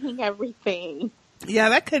he's winning everything. Yeah,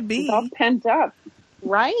 that could be. He's all pent up.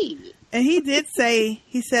 Right. And he did say,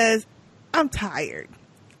 he says, I'm tired.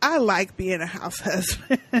 I like being a house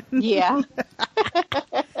husband. Yeah.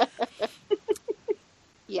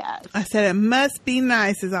 Yes. I said, it must be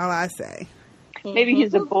nice is all I say. Maybe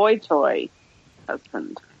he's a boy toy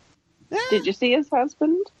husband. Did you see his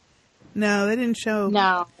husband? No, they didn't show.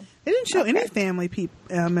 No. They didn't show any family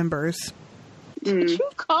members. Did you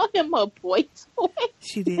call him a boy toy?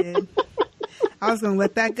 She did. I was going to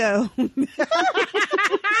let that go.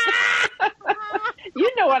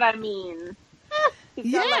 You know what I mean.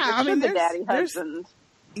 He's got like a I mean, sugar daddy there's- husband.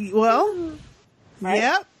 Well, Right?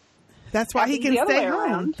 yep. That's why he Happens can the other stay way home.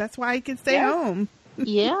 around. That's why he can stay Yeah. home.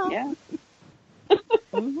 Yeah. Yeah.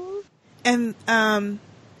 And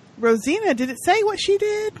Rosina, did it say what she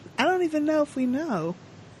did? I don't even know if we know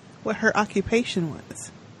what her occupation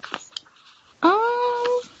was.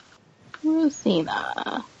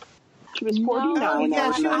 Rosina. She was 49. No,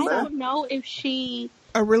 yeah, she was I don't know if she...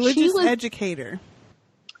 A religious was- educator.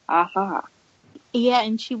 Aha. Yeah,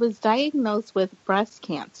 and she was diagnosed with breast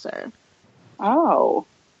cancer. Oh.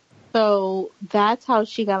 So that's how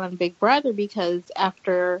she got on Big Brother, because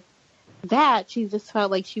after that, she just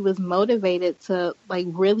felt like she was motivated to, like,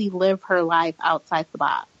 really live her life outside the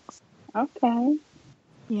box. Okay.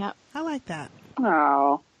 Yep. I like that.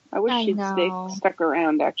 Oh. I wish I she'd know. stuck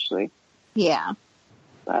around, actually. Yeah.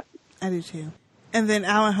 But I do too. And then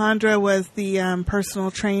Alejandra was the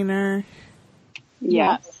personal trainer.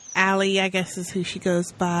 yes. Allie, I guess, is who she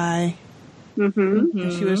goes by. Mm-hmm.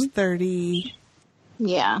 And she was 30.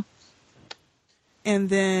 Yeah. And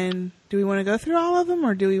then, do we want to go through all of them,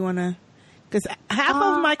 or do we want to? Because half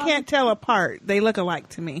of them I can't tell apart. They look alike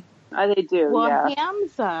to me. They do, Well, yeah.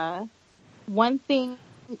 Hamza, one thing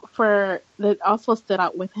that also stood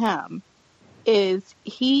out with him is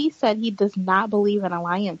he said he does not believe in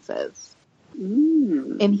alliances.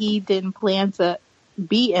 And he didn't plan to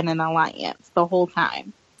be in an alliance the whole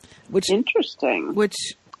time. Interesting. Which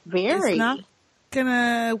Very. is not going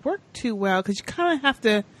to work too well, because you kind of have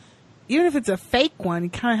to, even if it's a fake one, you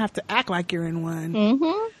kind of have to act like you're in one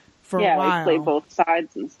for a while. They play both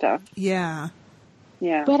sides and stuff. Yeah.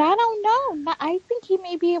 Yeah. But I don't know. I think he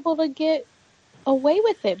may be able to get away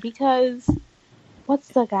with it, because what's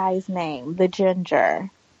the guy's name? The ginger.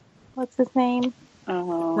 What's his name?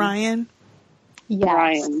 Ryan? Yes.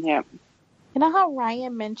 Ryan, yeah. You know how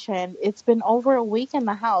Ryan mentioned it's been over a week in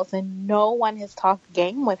the house and no one has talked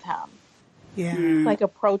game with him. Yeah. like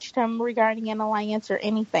approached him regarding an alliance or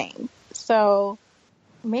anything. So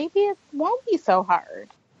maybe it won't be so hard.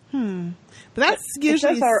 But that's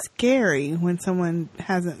usually scary when someone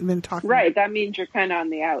hasn't been talking. Right. That means you're kind of on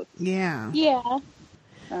the outs. Yeah. Yeah.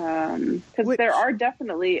 Because there are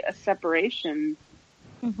definitely a separation.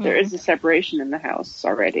 There is a separation in the house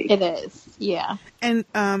already. It is. Yeah. And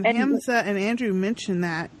Hamza and Andrew mentioned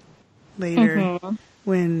that later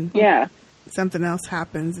when something else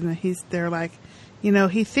happens, and they're like,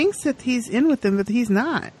 he thinks that he's in with them, but he's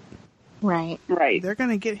not. Right. Right. They're going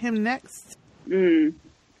to get him next. And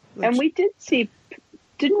we didn't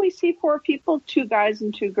we see 4 people, 2 guys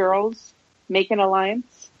and 2 girls, make an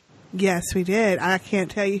alliance? Yes, we did. I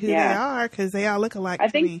can't tell you who they are because they all look alike to me.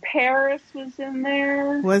 I think Paris was in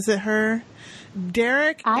there. Was it her?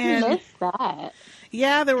 Derek I missed that.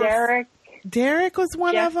 Yeah, there was... Derek was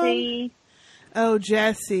one of them? Oh,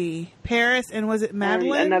 Jesse. Paris, and was it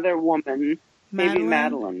Madeline? And another woman. Maybe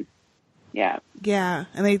Madeline. Yeah. Yeah,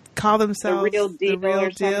 and they call themselves The Real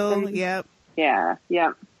Deal. Something. Yep. Yeah,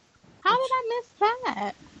 yeah. How did I miss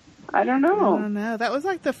that? I don't know. I don't know. That was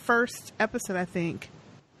like the first episode, I think.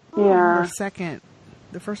 Yeah. Or second.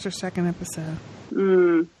 The first or second episode.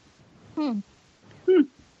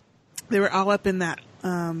 They were all up in that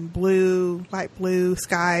light blue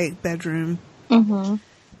sky bedroom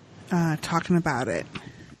talking about it.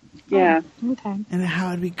 Yeah. Okay. And how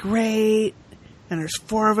it'd be great. And there's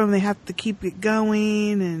 4 of them. They have to keep it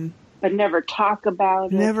going. But never talk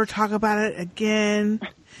about it. Never talk about it again.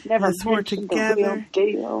 Never Let's work together. The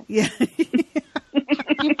real deal. Yeah.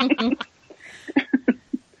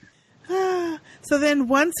 So then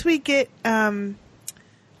once we get once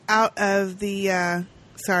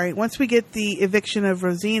we get the eviction of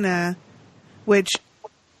Rosina,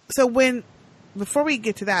 before we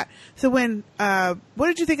get to that, what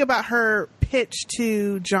did you think about her pitch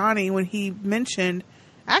to Johnny when he mentioned,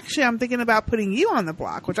 actually, I'm thinking about putting you on the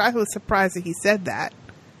block, which I was surprised that he said that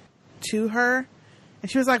to her.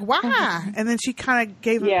 And she was like, why? And then she kind of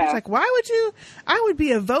gave him, she's like, why would you? I would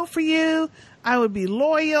be a vote for you. I would be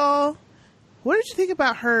loyal. What did you think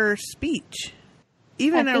about her speech?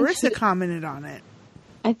 Even Arissa commented on it.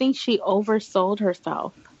 I think she oversold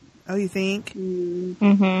herself. Oh, you think?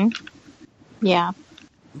 Yeah.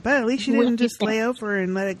 But at least she didn't just lay over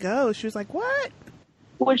and let it go. She was like, what?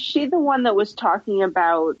 Was she the one that was talking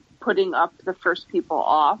about putting up the first people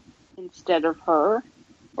off instead of her?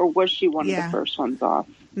 Or was she one of the first ones off?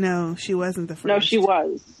 No, she wasn't the first. No, she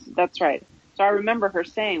was. That's right. So I remember her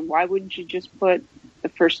saying, why wouldn't you just put the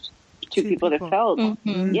first two people that fell?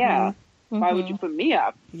 Yeah. Why would you put me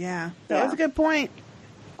up? Yeah. That was a good point.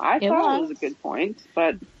 I thought it was a good point,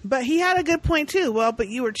 but he had a good point too. Well, but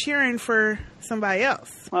you were cheering for somebody else.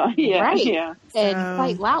 Well, yeah, right. Yeah, and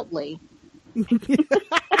quite loudly.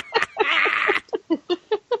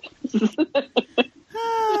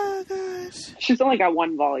 Oh gosh, she's only got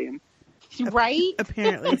one volume, right?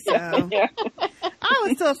 Apparently so. Yeah. I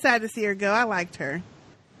was still sad to see her go. I liked her.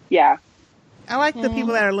 Yeah, I like the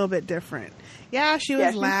people that are a little bit different. Yeah, she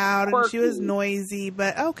was loud and she was noisy,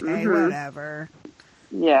 but okay, whatever.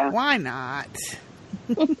 Yeah. Why not?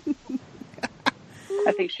 I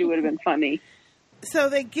think she would have been funny. So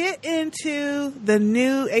they get into the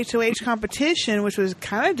new HOH competition, which was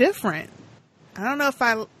kind of different. I don't know if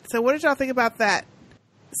so what did y'all think about that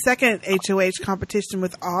second HOH competition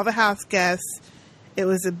with all the house guests? It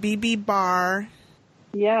was a BB bar.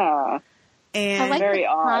 Yeah. And I like the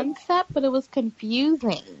concept, but it was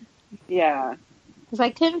confusing. Yeah. Because I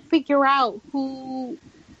couldn't figure out who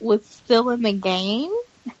was still in the game.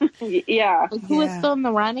 Yeah. Like who was still in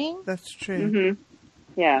the running. That's true. Mm-hmm.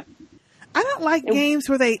 Yeah. I don't like games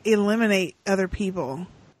where they eliminate other people.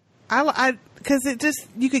 Because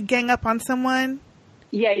you could gang up on someone.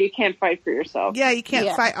 Yeah, you can't fight for yourself. Yeah, you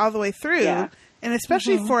can't fight all the way through. Yeah. And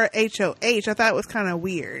especially for HOH, I thought it was kind of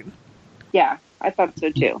weird. Yeah, I thought so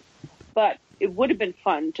too. But it would have been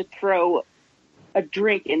fun to throw a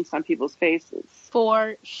drink in some people's faces.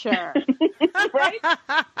 For sure. Right?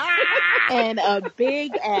 And a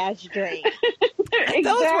big ass drink. Exactly.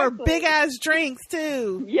 Those were big ass drinks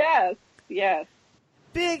too. Yes, yes.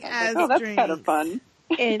 Big ass drinks. That's kind of fun.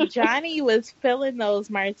 And Johnny was filling those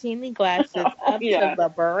martini glasses up to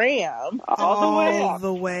the brim. All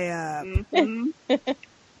the way up. Mm-hmm.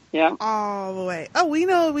 Yeah. All the way. Oh,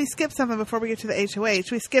 we skipped something before we get to the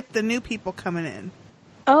HOH. We skipped the new people coming in.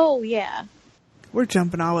 Oh, yeah. We're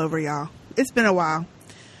jumping all over y'all. It's been a while.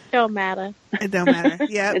 Don't matter. It don't matter.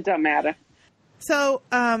 Yeah. It don't matter. So,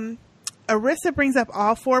 Arissa brings up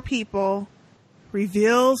all 4 people,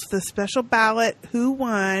 reveals the special ballot, who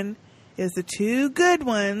won, is the 2 good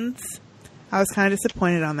ones. I was kind of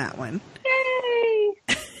disappointed on that one.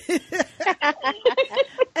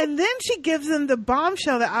 And then she gives them the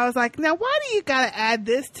bombshell that I was like, now why do you got to add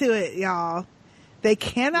this to it, y'all? They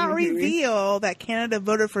cannot reveal that Canada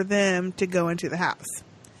voted for them to go into the house.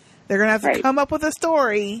 They're going to have to come up with a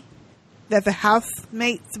story that the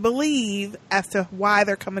housemates believe as to why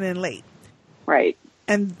they're coming in late. Right.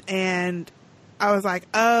 And I was like,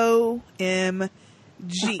 OMG.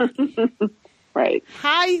 Right.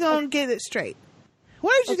 How are you going to get it straight?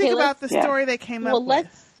 What did you think about the story they came up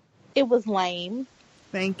with? It was lame.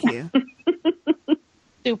 Thank you.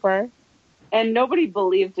 Super. And nobody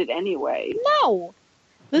believed it anyway. No.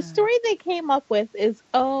 The story they came up with is,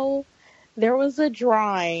 there was a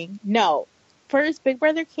drawing. No. First, Big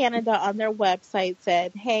Brother Canada on their website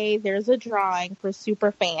said, hey, there's a drawing for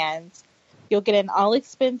super fans. You'll get an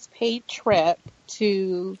all-expense-paid trip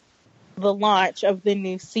to the launch of the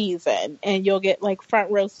new season, and you'll get, like,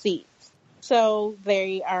 front-row seats. So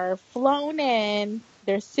they are flown in.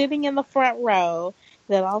 They're sitting in the front row.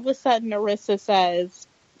 Then all of a sudden, Arissa says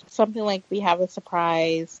something like, we have a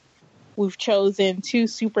surprise. We've chosen 2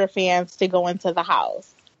 super fans to go into the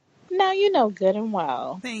house. Now, you know good and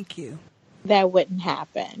well. Thank you. That wouldn't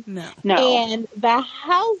happen. No. And the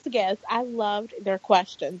house guests, I loved their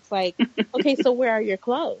questions. Like, okay, so where are your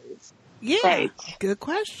clothes? Yeah. Right. Good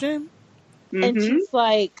question. Mm-hmm. And she's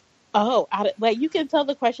like, like you can tell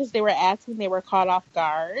the questions they were asking, they were caught off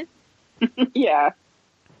guard. Yeah.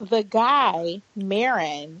 The guy,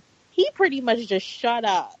 Marin, he pretty much just shut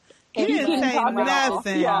up. He didn't say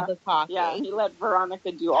nothing. All the talking. Yeah, he let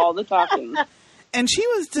Veronica do all the talking. And she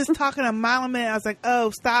was just talking a mile a minute. I was like, oh,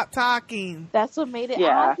 stop talking. That's what made it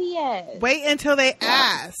obvious. Wait until they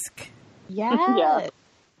ask. Yes. Yeah.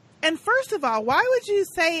 And first of all, why would you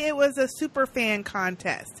say it was a super fan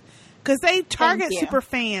contest? Because they target super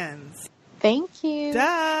fans. Thank you.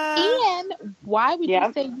 Duh. And why would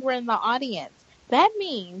you say you were in the audience? That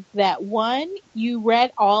means that, one, you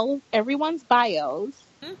read everyone's bios.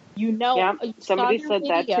 You know, somebody said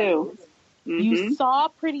that too. Mm-hmm. You saw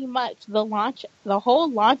pretty much the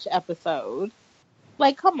whole launch episode.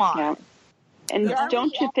 Like, come on. Yeah. And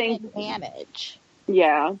don't you think advantage?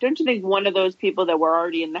 Yeah, don't you think one of those people that were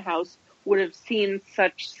already in the house would have seen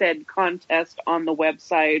such said contest on the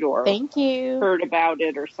website or heard about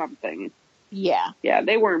it or something? Yeah. Yeah,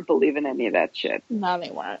 they weren't believing any of that shit. No, they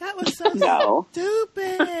weren't. That was so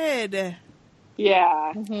stupid.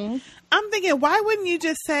 Yeah. Mm-hmm. I'm thinking, why wouldn't you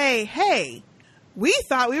just say, hey, we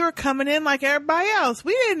thought we were coming in like everybody else.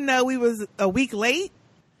 We didn't know we was a week late.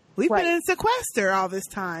 We've been in sequester all this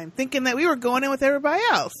time, thinking that we were going in with everybody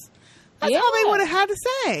else. That's all they would have had to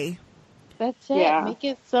say. That's it. Yeah. Make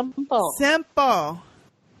it simple. Simple.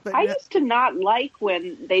 But I used to not like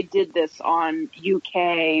when they did this on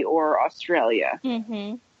UK or Australia.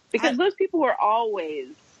 Mm-hmm. Because those people were always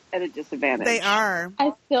at a disadvantage. They are.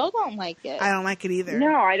 I still don't like it. I don't like it either.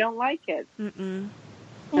 No, I don't like it. Mm-mm.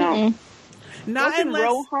 No. Mm-mm. Not Wasn't unless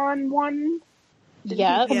Rohan one?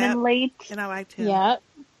 Yeah. Come in late. And I liked him. Yep.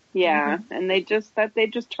 Yeah. Mm-hmm. And they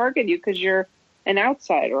just target you because you're an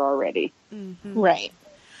outsider already. Mm-hmm. Right.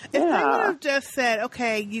 If they would have just said,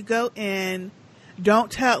 okay, you go in,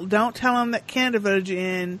 don't tell them that Canada voted you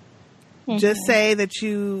in, just say that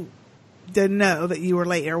you didn't know that you were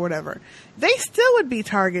late or whatever, they still would be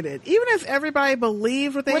targeted. Even if everybody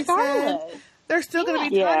believed what they said, they're still going to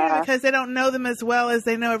be targeted because they don't know them as well as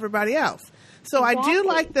they know everybody else. So I do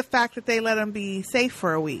like the fact that they let them be safe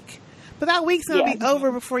for a week. But that week's going to be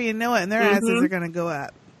over before you know it, and their asses are going to go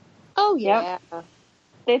up. Oh, yeah. Yep.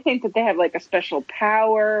 They think that they have like a special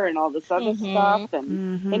power and all this other stuff,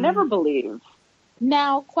 and they never believe.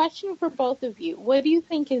 Now, question for both of you. What do you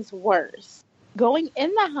think is worse? Going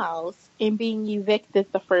in the house and being evicted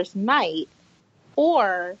the first night,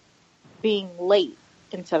 or being late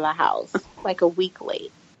into the house, like a week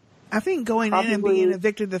late? I think going in and being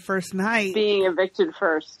evicted the first night. Being evicted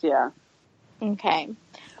first, yeah. Okay.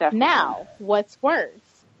 Definitely. Now, what's worse?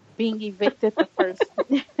 Being evicted the first...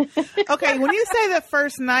 Okay, when you say the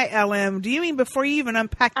first night, LM, do you mean before you even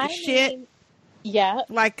unpack the shit? Yeah.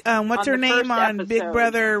 Like, what's her name on Big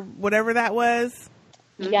Brother, whatever that was?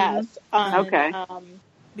 Yes. Okay.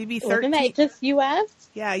 BB 13. Wasn't that just U.S.?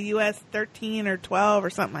 Yeah, U.S. 13 or 12 or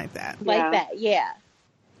something like that. Like that, yeah.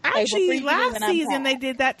 Actually, last season they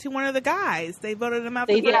did that to one of the guys. They voted him out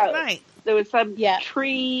the first night. There was some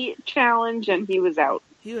tree challenge, and he was out.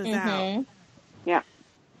 He was out. Yeah.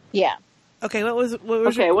 Yeah. Okay, what was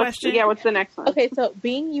your question? What's the next one? Okay, so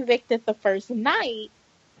being evicted the first night,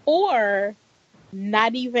 or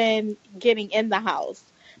not even getting in the house,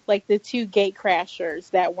 like the 2 gate crashers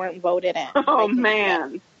that weren't voted in. Oh,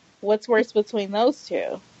 man. What's worse between those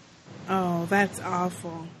two? Oh, that's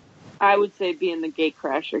awful. I would say being the gate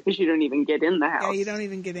crasher, because you don't even get in the house. Yeah, you don't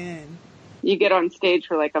even get in. You get on stage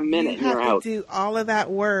for like a minute and you're out. You have to do all of that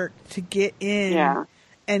work to get in. Yeah.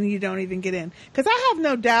 And you don't even get in. Because I have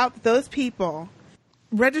no doubt that those people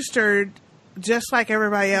registered just like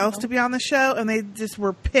everybody else to be on the show, and they just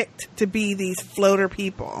were picked to be these floater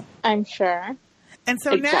people. I'm sure. And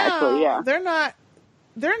so now they're not.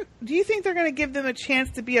 Do you think they're going to give them a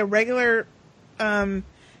chance to be a regular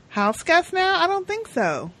house guest now? I don't think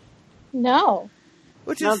so. No.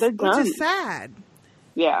 Which is sad.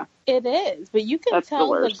 Yeah. It is. But you can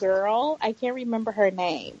tell the girl, I can't remember her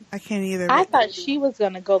name. I can't either. I thought she was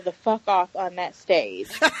going to go the fuck off on that stage.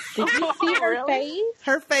 Did you see her face?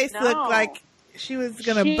 Her face looked like she was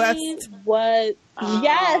going to bust.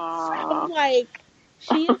 Yes. I'm like,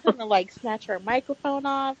 she is going to like snatch her microphone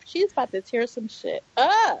off. She's about to tear some shit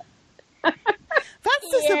up.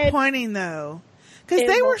 That's disappointing though. Because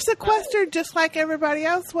they were sequestered just like everybody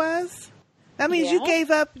else was. That means you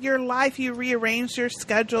gave up your life, you rearranged your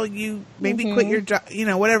schedule, you maybe quit your job,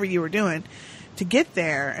 whatever you were doing to get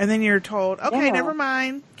there. And then you're told, okay, never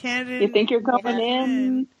mind. Canada. You think you're going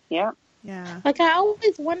in? Yeah. Yeah. Like, I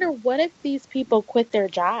always wonder, what if these people quit their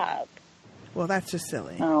job? Well, that's just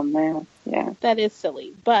silly. Oh, man. Yeah. That is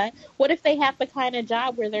silly. But what if they have the kind of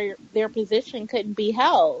job where their position couldn't be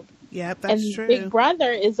held? Yep, that's true. Big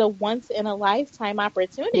Brother is a once-in-a-lifetime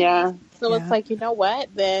opportunity. Yeah. So it's like, you know what?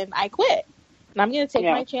 Then I quit. And I'm going to take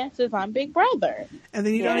my chances on Big Brother. And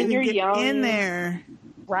then you don't even get in there.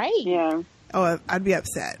 Right. Yeah. Oh, I'd be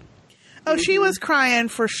upset. Oh, she was crying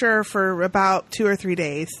for sure for about 2 or 3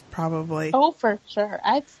 days, probably. Oh, for sure.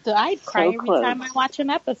 I'd cry every time I watch an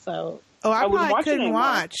episode. Oh, I probably couldn't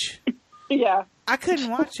watch. Yeah. I couldn't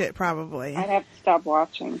watch it, probably. I'd have to stop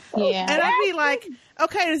watching. So. Yeah. And I'd be like,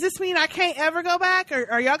 okay, does this mean I can't ever go back? Or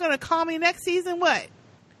are y'all going to call me next season? What?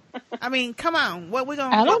 I mean, come on. What we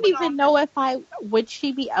going to do? I don't even know if would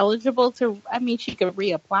she be eligible to, I mean, she could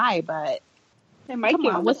reapply, but they might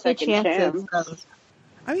give her what's the chances?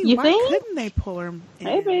 I mean, you why think? couldn't they pull her in?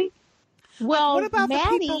 Maybe. Well, what about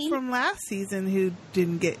the people from last season who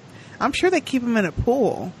didn't get, I'm sure they keep them in a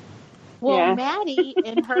pool. Well, Maddie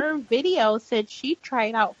in her video said she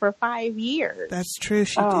tried out for 5 years. That's true.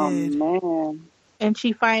 She did. Oh, man. And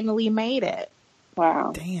she finally made it.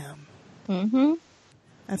 Wow. Damn. Mm-hmm.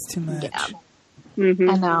 That's too much. Yeah. Mm-hmm.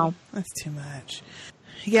 I know. That's too much.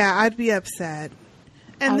 Yeah, I'd be upset.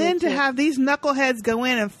 And then to have these knuckleheads go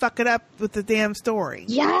in and fuck it up with the damn story.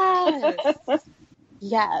 Yes.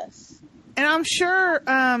 Yes. And I'm sure,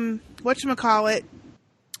 whatchamacallit,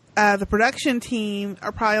 the production team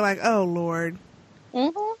are probably like, oh, Lord.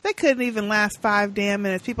 Mm-hmm. They couldn't even last 5 damn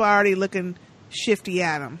minutes. People are already looking shifty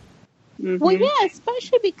at them. Mm-hmm. Well, yeah,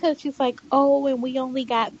 especially because she's like, oh, and we only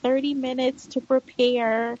got 30 minutes to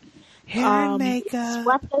prepare. Hair and makeup.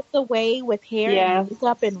 Swept us away with hair and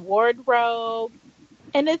makeup and wardrobe.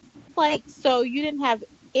 And it's like, so you didn't have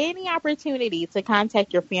any opportunity to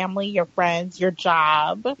contact your family, your friends, your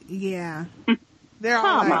job. Yeah. They're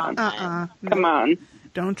all like, Come on.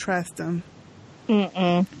 Don't trust them.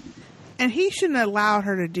 Mm-mm. And he shouldn't have allowed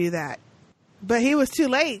her to do that. But he was too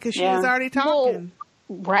late because she was already talking.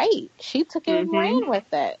 Well, right. She took it and ran with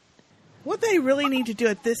it. What they really need to do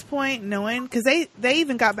at this point, knowing, because they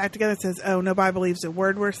even got back together and says, oh, nobody believes a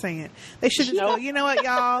word we're saying. They should just go, you know what,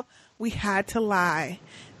 y'all? We had to lie.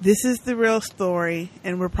 This is the real story,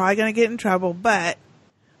 and we're probably going to get in trouble, but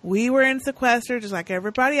we were in sequester just like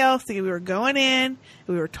everybody else. We were going in.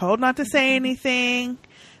 We were told not to say anything,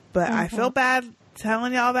 but I feel bad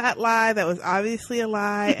telling y'all that lie. That was obviously a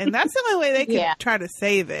lie, and that's the only way they could try to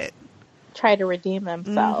save it. Try to redeem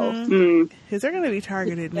themselves. Because they're going to be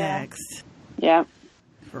targeted next. Yeah.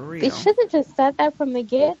 For real. They should have just said that from the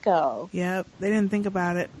get-go. Yep. They didn't think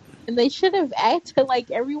about it. And they should have acted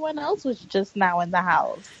like everyone else was just now in the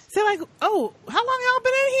house. So like, oh, how long y'all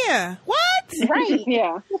been in here? What? Right.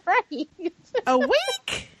 Yeah. Right. A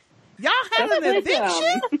week? Y'all had an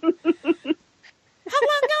eviction? How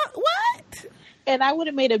long y'all, what? And I would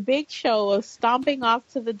have made a big show of stomping off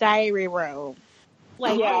to the diary room.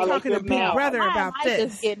 Like, I'm talking to Big Brother about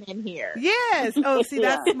this. Just getting in here. Yes. Oh, see,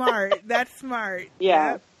 that's smart. That's smart.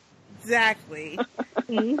 Yeah. Yep. Exactly.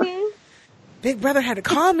 Mm-hmm. Big Brother had to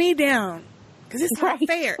calm me down. Because it's not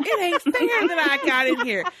fair. It ain't fair that I got in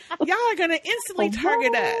here. Y'all are going to instantly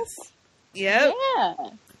target us. Yep. Yeah.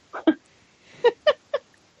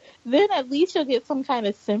 Then at least you'll get some kind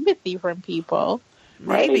of sympathy from people.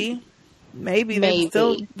 Maybe. Maybe. They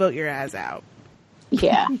still vote your ass out.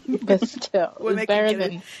 Yeah, but still, it's better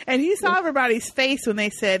than. And you saw everybody's face when they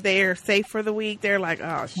said they are safe for the week. They're like,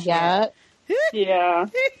 "Oh shit!" Yeah, Yeah.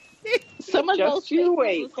 Some of Just those you things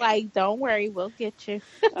wait. was like, don't worry, we'll get you.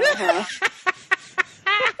 Uh-huh.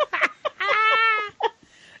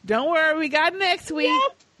 Don't worry, we got next week.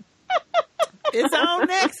 It's on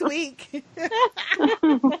next week.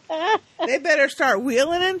 They better start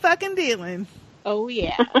wheeling and fucking dealing. Oh,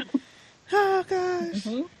 yeah. Oh, gosh.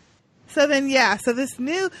 Mm-hmm. So then, so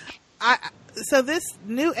this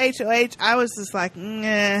new HOH, I was just like,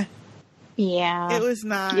 nah. Yeah. It was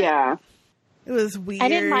not. Yeah. It was weird. I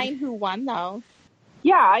didn't mind who won, though.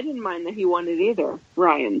 Yeah, I didn't mind that he won it either,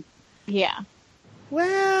 Ryan. Yeah.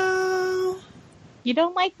 Well, You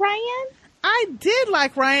don't like Ryan? I did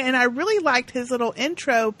like Ryan, and I really liked his little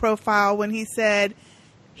intro profile when he said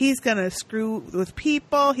he's going to screw with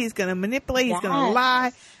people, he's going to manipulate, he's going to Yes.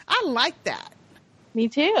 lie. I like that. Me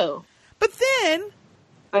too. But then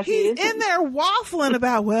But he he's isn't. in there waffling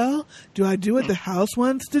about, well, do I do what the house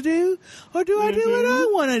wants to do? Or do I do what I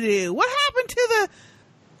want to do? What happened to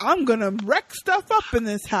I'm going to wreck stuff up in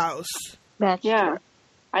this house? That's Yeah. true.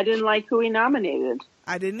 I didn't like who he nominated.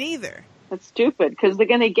 I didn't either. That's stupid, because they're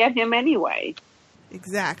going to get him anyway.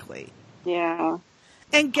 Exactly. Yeah.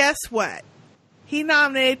 And guess what? He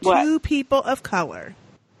nominated What? 2 people of color.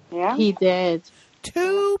 Yeah. He did.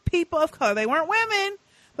 2 people of color. They weren't women,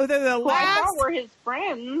 but they're the Who I last. thought were his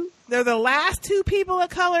friends. They're the last 2 people of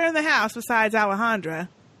color in the house besides Alejandra.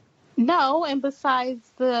 No, and besides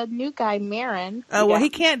the new guy, Marin. Oh well, Yeah. he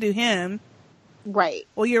can't do him. Right.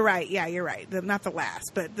 Well, you're right. Yeah, you're right. Not the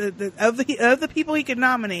last, but of the people he could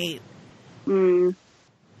nominate. Mm.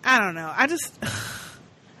 I don't know.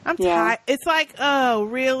 I'm Yeah. tired. It's like, oh,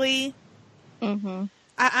 really? Mm-hmm.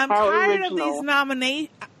 I'm How tired of original. these nominations.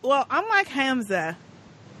 Well, I'm like Hamza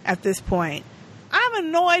at this point. I'm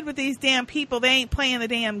annoyed with these damn people. They ain't playing the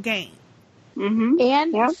damn game. Mm-hmm.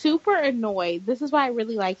 And Yeah. super annoyed. This is why I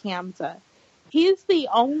really like Hamza. He's the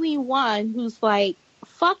only one who's like,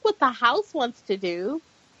 fuck what the house wants to do.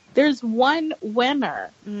 There's one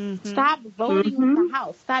winner. Mm-hmm. Stop voting with the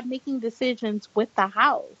house. Stop making decisions with the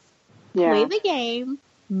house. Yeah. Play the game.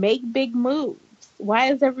 Make big moves.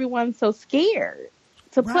 Why is everyone so scared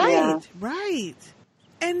to play? Right, Yeah. right.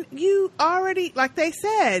 And you already, like they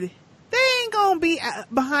said, they ain't gonna be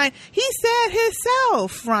behind. He said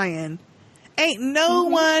himself, Ryan, ain't no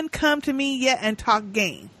one come to me yet and talk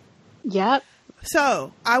game. Yep.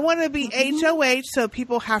 So I want to be HOH, so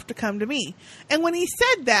people have to come to me. And when he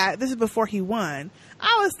said that, this is before he won,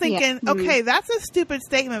 I was thinking, okay, that's a stupid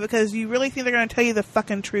statement because you really think they're going to tell you the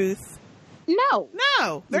fucking truth? No.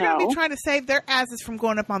 No, they're going to No. be trying to save their asses from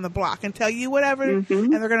going up on the block and tell you whatever, and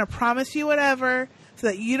they're going to promise you whatever so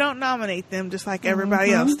that you don't nominate them just like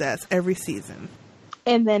everybody else does every season.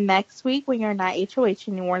 And then next week, when you're not HOH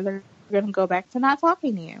anymore, they're going to go back to not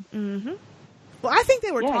talking to you. Mm-hmm. Well, I think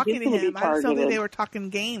they were Yeah, talking he's to gonna be him. I just don't think targeted. they were talking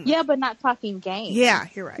game. Yeah, but not talking game. Yeah,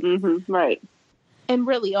 you're right. Mm-hmm. Right. And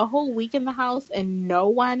really, a whole week in the house and no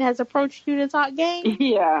one has approached you to talk game?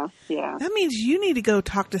 Yeah. Yeah. That means you need to go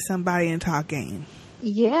talk to somebody and talk game.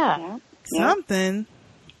 Yeah. Yeah. Yeah. Something.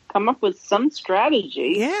 Come up with some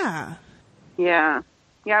strategy. Yeah. Yeah.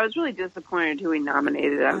 Yeah, I was really disappointed who he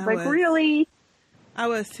nominated. I was like, was. really? I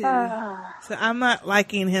was too. So I'm not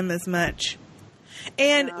liking him as much.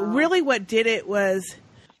 And really what did it was,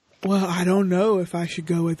 well, I don't know if I should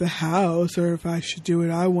go with the house or if I should do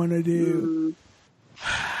what I want to do.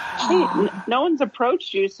 Hey, no one's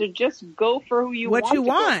approached you, so just go for who you What want. you to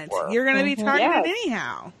go want. for. You're going to be targeted Yes.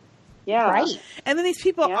 anyhow. Yeah. Right. And then these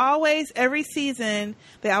people Yeah. always, every season,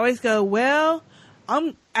 they always go, well,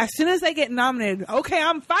 as soon as they get nominated, okay,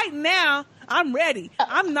 I'm fighting now. I'm ready.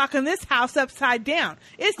 I'm knocking this house upside down.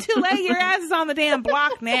 It's too late. Your ass is on the damn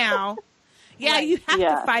block now. Yeah, you have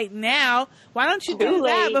Yeah. to fight now. Why don't you Too do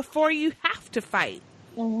that late. before you have to fight?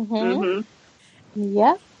 Mm-hmm. Mm-hmm.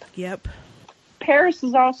 Yep. Yep. Paris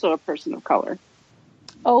is also a person of color.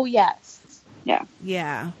 Oh, yes. Yeah.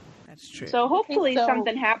 Yeah, that's true. So hopefully so-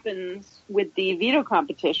 something happens with the veto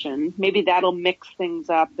competition. Maybe that'll mix things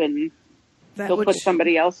up and That they'll would- put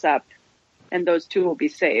somebody else up and those two will be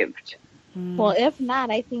saved. Well, if not,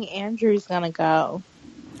 I think Andrew's going to go.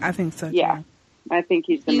 I think so, too. Yeah. I think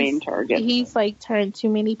he's the main target. He's like turned too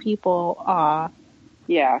many people off.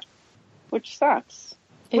 Yeah. Which sucks.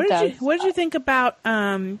 It does. What did you think about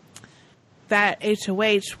that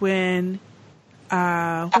HOH when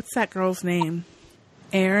what's that girl's name?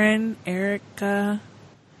 Erica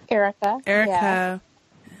Erica.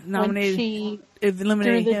 nominated, she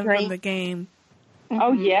eliminated threw the him drink. from the game,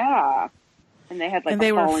 Oh, yeah. And they had like and a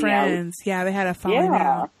they were falling friends. Yeah, they had a falling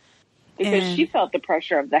Yeah. out. Because And- she felt the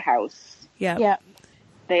pressure of the house. Yeah, Yeah.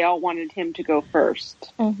 They all wanted him to go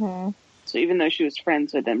first. Mm-hmm. So even though she was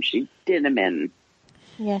friends with him, she did him in.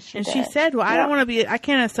 Yes, she And did. she said, well, Yeah. I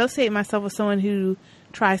can't associate myself with someone who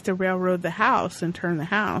tries to railroad the house and turn the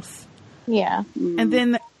house. Yeah. And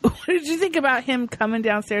then, what did you think about him coming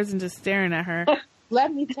downstairs and just staring at her?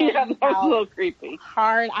 Let me tell Yeah, you that was a how little creepy.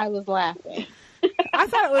 hard I was laughing. I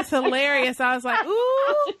thought it was hilarious. I was like,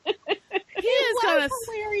 ooh, he is going to,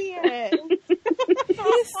 hilarious.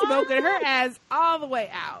 he's smoking her ass all the way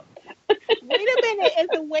out. Wait a minute, and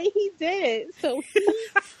the way he did it, so he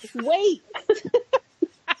waits.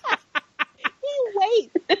 He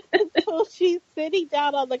waits until she's sitting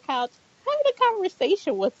down on the couch having a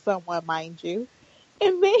conversation with someone, mind you.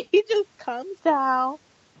 And then he just comes down,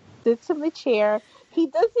 sits in the chair. He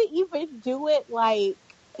doesn't even do it like,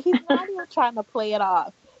 he's not even trying to play it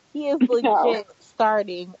off. He is legit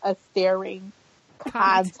starting a staring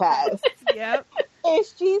contest. Yep. And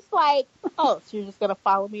she's like, oh, so you're just going to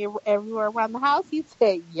follow me everywhere around the house? He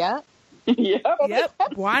said, yep. Yep. Yep.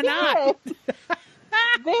 Why not?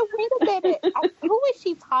 Then wait a minute. Who is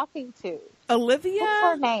she talking to? Olivia? What's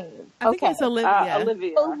her name? I think it's Olivia.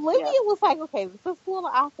 Olivia. Olivia Yeah. was like, okay, this is a little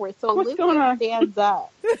awkward. So What's going Olivia on? stands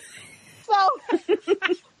up. So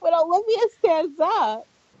when Olivia stands up,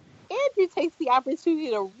 Andrew takes the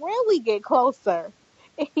opportunity to really get closer.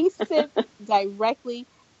 And he sits directly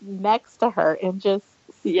next to her and just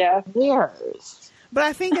stares. But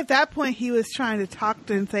I think at that point he was trying to talk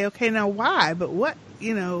to her and say, okay, now why? But what,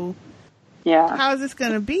 Yeah. how is this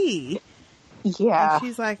going to be? Yeah. And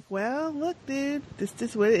she's like, well, look, dude,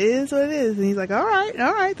 this what it is, what it is. And he's like, all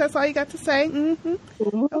right, that's all you got to say.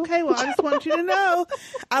 Mm-hmm. Okay, well, I just want you to know.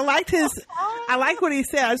 I like what he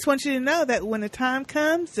said. I just want you to know that when the time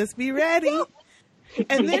comes, just be ready.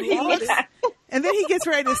 And then he looks, and then he gets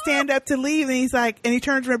ready to stand up to leave, and he's like, and he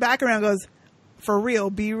turns her back around and goes, for real,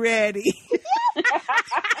 be ready.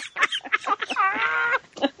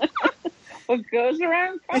 What goes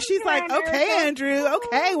around comes And she's like, around, okay, Erica. Andrew,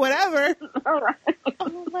 okay, whatever. All right.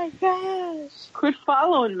 Oh my gosh. Quit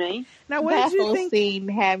following me. Now, what That did you whole think? scene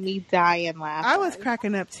had me dying laughing. I was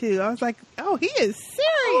cracking up too. I was like, oh, he is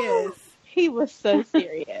serious. He was so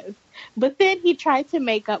serious. But then he tried to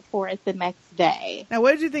make up for it the next day. Now,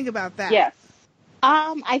 what did you think about that? Yes.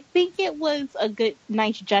 I think it was a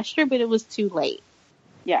nice gesture, but it was too late.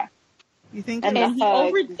 Yeah. You think? And And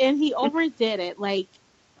the he overdid it. Like,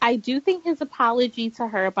 I do think his apology to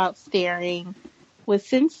her about staring was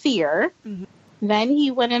sincere. Mhm. Then he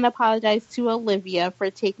went and apologized to Olivia for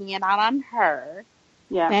taking it out on her.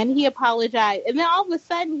 Yeah. Then he apologized. And then all of a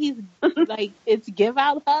sudden he's like, it's give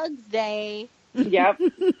out hugs day. Yep.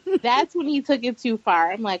 That's when he took it too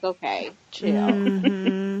far. I'm like, okay, chill.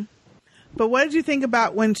 Mhm. But what did you think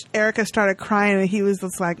about when Erica started crying and he was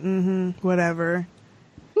just like, whatever.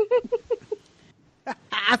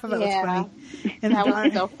 I thought that was funny. In That the,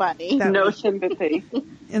 was so funny. that No was- sympathy.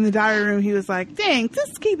 in the diary room, he was like, dang,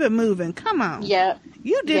 just keep it moving. Come on. Yep.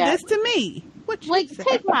 You did Yeah. this to me. What you Like, say?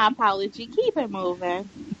 take my apology. Keep it moving.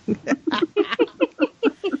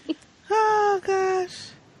 Oh, gosh.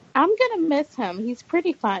 I'm going to miss him. He's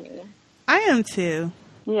pretty funny. I am too.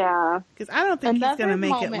 Yeah. Because I don't think he's Another going to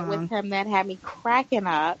make it moment long. with him that had me cracking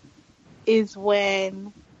up is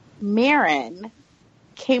when Marin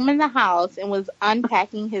came in the house and was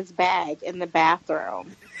unpacking his bag in the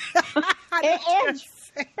bathroom. And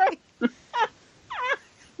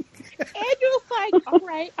Andrew was like,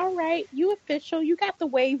 all right, you official. You got the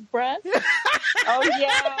wave brush. Oh,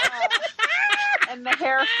 yeah. And the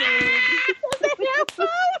hair food.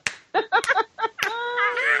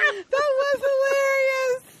 That was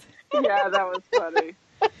hilarious. Yeah, that was funny.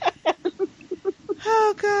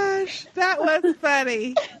 Oh, gosh. That was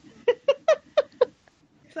funny.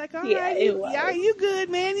 It's like, all Yeah, right, it was. yeah, you good,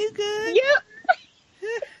 man? You good? Yep.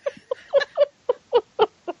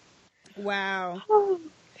 Wow.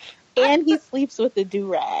 And he sleeps with a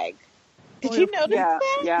do-rag. Did you notice Yeah,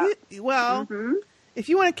 that? yeah. Well, Mm-hmm. if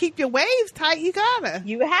you want to keep your waves tight, you gotta.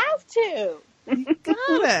 You have to. You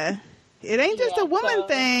gotta. It ain't just Yeah, a woman so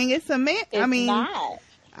thing. It's a man. It's I mean, not.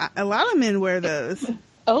 a lot of men wear those.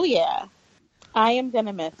 Oh, yeah. I am going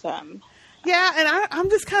to miss him. Yeah, and I'm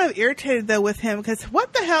just kind of irritated, though, with him, because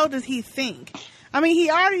what the hell does he think? I mean, he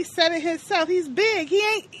already said it himself. He's big. He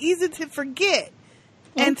ain't easy to forget.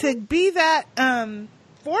 And to be that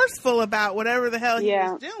forceful about whatever the hell he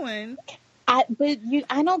was doing. I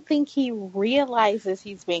don't think he realizes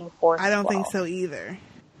he's being forceful. I don't think so either.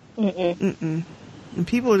 Mm-mm. And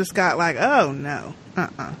people just got like, oh, no.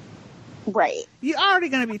 Right. You're already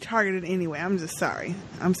going to be targeted anyway. I'm just sorry.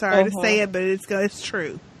 I'm sorry to say it, but it's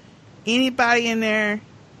true. Anybody in there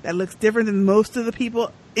that looks different than most of the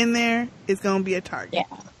people in there is going to be a target.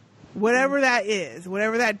 Yeah. Whatever that is,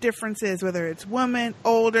 whatever that difference is, whether it's woman,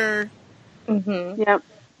 older, Mm-hmm. Yep.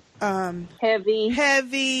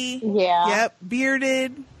 Heavy. Yeah. Yep.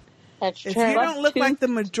 Bearded. That's If true. you don't look like the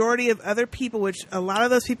majority of other people, which a lot of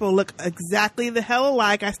those people look exactly the hell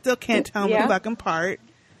alike, I still can't tell them Yeah. fucking apart.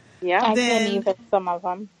 Yeah. I then- can't even some of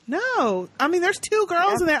them. No. I mean, there's two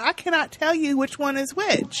girls in there. I cannot tell you which one is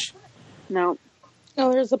which. No.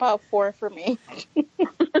 Oh, there's about 4 for me.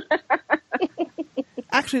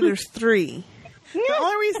 Actually, there's 3. The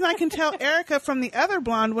only reason I can tell Erica from the other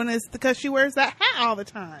blonde one is because she wears that hat all the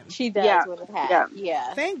time. She does Yeah. with a hat.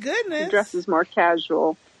 Yeah. Thank She goodness. dresses more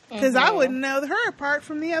casual. Because I wouldn't know her apart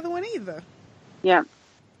from the other one either. Yeah.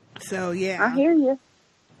 So, yeah. I hear you.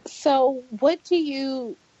 So, what do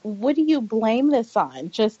you blame this on?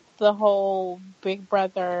 Just the whole Big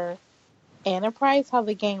Brother enterprise, how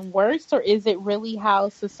the game works, or is it really how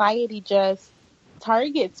society just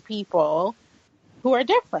targets people who are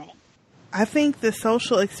different? I think the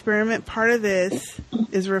social experiment part of this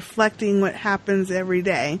is reflecting what happens every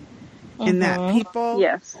day. In that people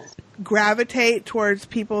Yes. gravitate towards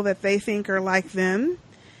people that they think are like them.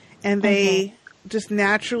 And they just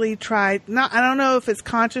naturally try, I don't know if it's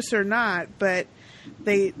conscious or not, but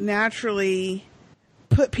they naturally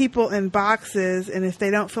put people in boxes, and if they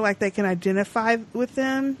don't feel like they can identify with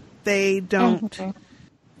them, they don't.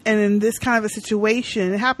 And in this kind of a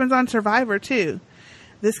situation, it happens on Survivor too.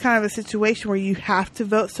 This kind of a situation where you have to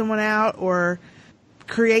vote someone out or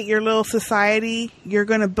create your little society, you're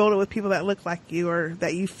going to build it with people that look like you or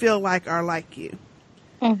that you feel like are like you.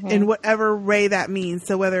 In whatever way that means.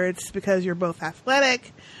 So whether it's because you're both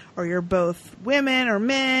athletic, or you're both women or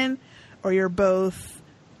men, or you're both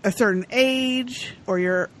a certain age, or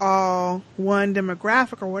you're all one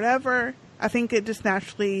demographic or whatever, I think it just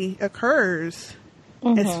naturally occurs,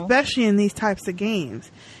 especially in these types of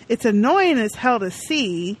games. It's annoying as hell to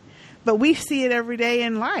see, but we see it every day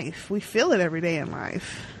in life. We feel it every day in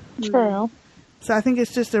life. True. So I think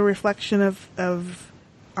it's just a reflection of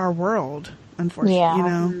our world, unfortunately, Yeah. you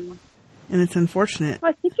know, and it's unfortunate.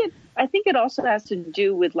 I think it also has to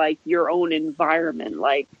do with like your own environment.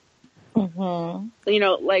 Like, you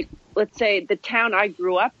know, like let's say the town I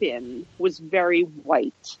grew up in was very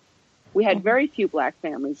white. We had very few black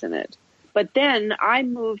families in it. But then I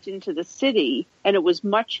moved into the city and it was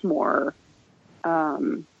much more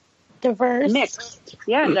Diverse. mixed.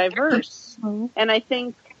 Yeah, diverse. And I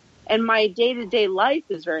think, and my day-to-day life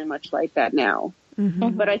is very much like that now.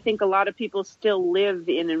 But I think a lot of people still live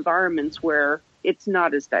in environments where it's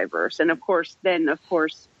not as diverse. And of course,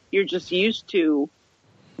 you're just used to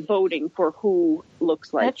voting for who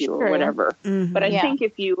looks like That's you true. or whatever. But I Yeah. think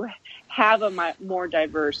if you have a more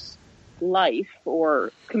diverse life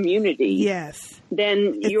or community, Yes.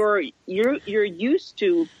 then you're used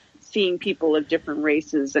to seeing people of different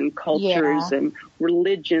races and cultures and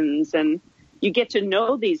religions, and you get to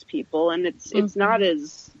know these people, and it's not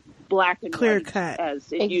as black and Clear white cut. as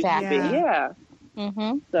it used Exactly. to be. Yeah.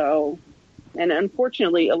 Mm-hmm. So, and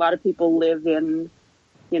unfortunately, a lot of people live in,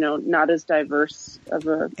 you know, not as diverse of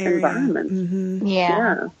an Area. environment. Yeah.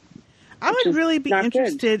 Yeah. I would is really be not good.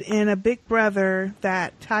 interested in a Big Brother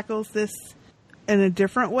that tackles this in a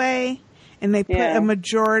different way, and they put Yeah. a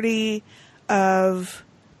majority of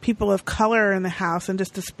people of color in the house and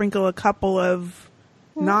just to sprinkle a couple of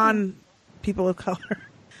non-people of color.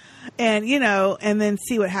 And, you know, and then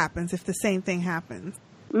see what happens if the same thing happens.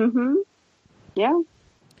 Yeah.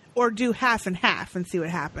 Or do half and half and see what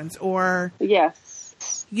happens. Or, Yes.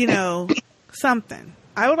 you know, something.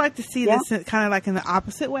 I would like to see this kind of like in the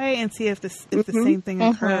opposite way and see if the same thing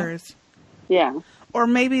occurs. Yeah. Or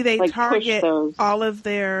maybe they Like, push target those. all of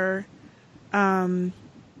their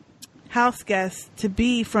house guests to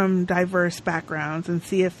be from diverse backgrounds and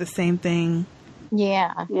see if the same thing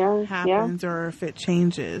Yeah. Yeah. happens or if it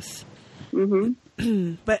changes.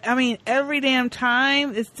 But I mean, every damn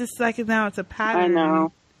time it's just like now it's a pattern. I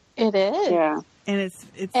know. It is. Yeah. And it's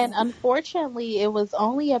And unfortunately, it was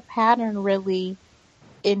only a pattern really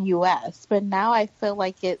in U.S., but now I feel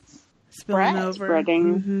like it's spilling spread. over.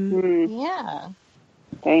 Spreading. Mhm. Yeah.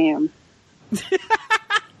 Damn.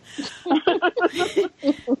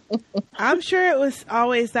 I'm sure it was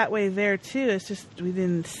always that way there too. It's just we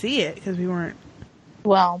didn't see it because we weren't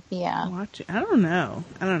Well, yeah. watching. I don't know.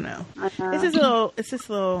 It's just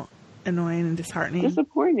a little annoying and disheartening.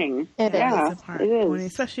 Disappointing. It yeah, is. Disappointing, It is.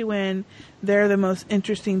 especially when they're the most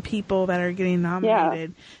interesting people that are getting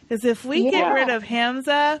nominated. Because if we get Yeah. rid of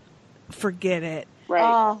Hamza, forget it. Right.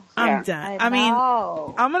 Oh, I'm Yeah. done. I mean,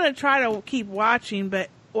 know. I'm gonna try to keep watching, but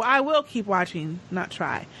I will keep watching, not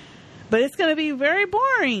try. But it's gonna be very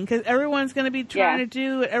boring because everyone's gonna be trying to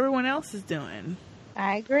do what everyone else is doing.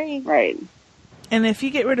 I agree. Right. And if you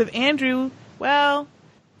get rid of Andrew, well,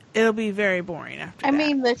 it'll be very boring after I that.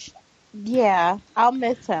 mean, yeah, I'll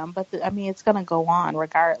miss him, but it's going to go on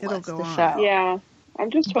regardless. It'll go the on. show. Yeah. I'm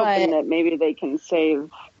just hoping that maybe they can save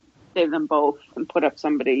them both and put up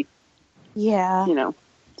somebody, Yeah.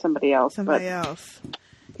 somebody else. Somebody else.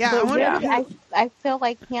 Yeah, But I wonder really, I feel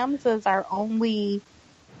like Hamza's our only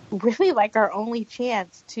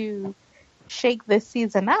chance to shake this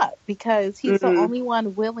season up, because he's the only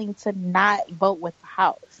one willing to not vote with the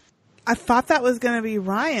house. I thought that was going to be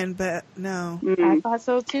Ryan, but no. I thought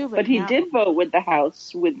so too, But he no. did vote with the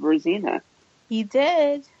house with Rosina. He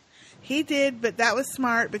did. He did, but that was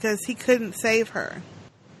smart because he couldn't save her.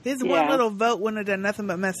 His one little vote wouldn't have done nothing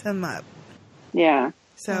but mess him up. Yeah.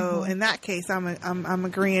 So in that case, I'm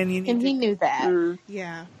agreeing. He knew that.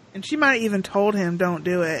 Yeah, and she might have even told him, "Don't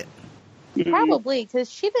do it." Probably, because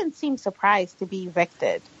she didn't seem surprised to be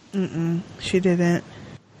evicted. She didn't,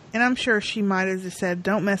 and I'm sure she might have just said,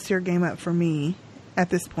 "Don't mess your game up for me." At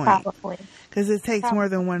this point, Probably, because it takes more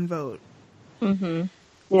than one vote.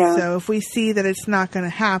 Yeah. So if we see that it's not going to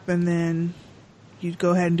happen, then you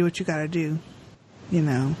go ahead and do what you got to do.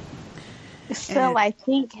 Still, I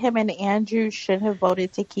think him and Andrew should have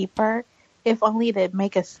voted to keep her, if only to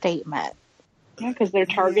make a statement. Yeah, because they're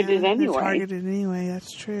targeted anyway. They're targeted anyway.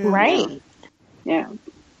 That's true. Right. Yeah.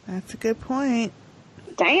 That's a good point.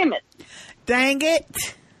 Damn it. Dang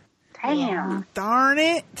it. Damn. Darn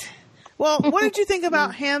it. Well, what did you think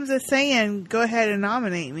about Hamza saying, "Go ahead and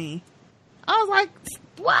nominate me"? I was like,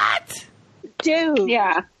 what? Dude.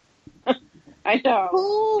 Yeah. I know.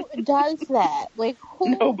 Who does that? Like, who?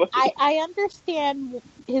 Nobody. I understand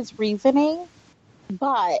his reasoning,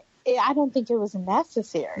 but I don't think it was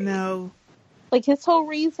necessary. No. Like, his whole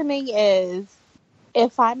reasoning is,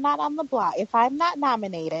 if I'm not on the block, if I'm not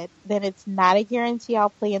nominated, then it's not a guarantee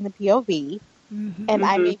I'll play in the POV, and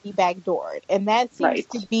I may be backdoored. And that seems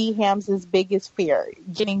to be Hamza's biggest fear,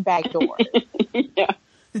 getting backdoored. Yeah.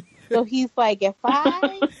 So he's like, if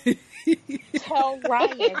I tell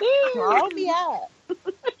Ryan, throw me up,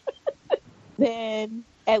 then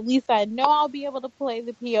at least I know I'll be able to play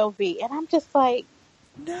the POV. And I'm just like,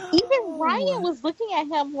 No. even Ryan was looking at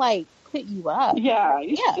him like, put you up. Yeah, are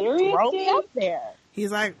you serious, throw dude? me up there.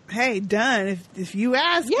 He's like, hey, done. If you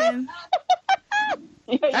asking,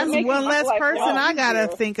 that's one less person I got to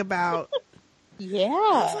think about. Yeah. I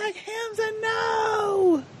was like, Hamza,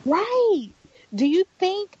 no. Right. Do you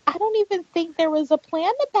think, I don't even think there was a plan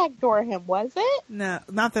to backdoor him, was it? No,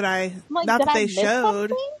 not that Like, not did that I they miss showed.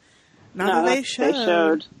 something? Not that they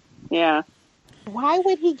showed. Yeah. Why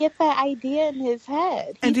would he get that idea in his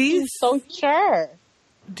head? And He seemed so sure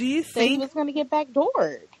Do you that he think, was going to get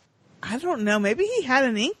backdoored. I don't know, maybe he had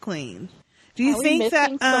an inkling. Do you Are we think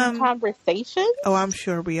that, missing some conversation? oh, I'm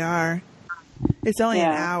sure we are. It's only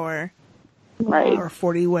an hour. Right. Or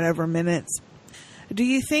 40 whatever minutes. Do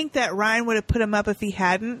you think that Ryan would have put him up if he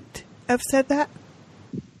hadn't have said that?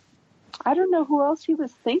 I don't know who else he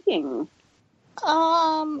was thinking.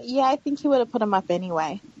 Yeah, I think he would have put him up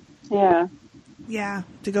anyway. Yeah. Yeah,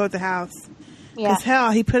 to go with the house. Yeah, Because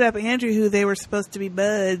hell, he put up Andrew, who they were supposed to be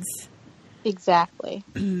buds. exactly.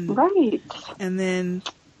 Right. And then,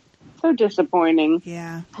 So disappointing.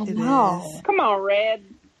 yeah, I it know. is. Come on, Red.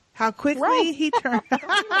 How quickly he turned.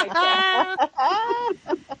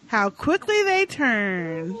 How quickly they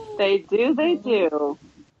turn. They do.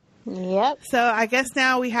 Yep. So I guess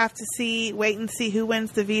now we have to wait and see who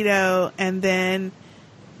wins the veto, and then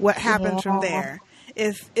what happens from there.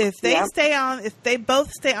 If they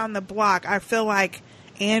both stay on the block, I feel like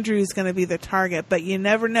Andrew's going to be the target, but you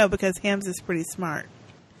never know because Hamza's pretty smart.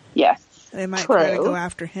 Yes. They might True. try to go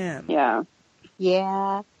after him. Yeah.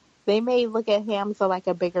 Yeah. They may look at Hamza like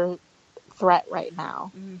a bigger threat right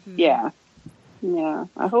now. Yeah. Yeah.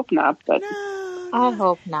 I hope not, but I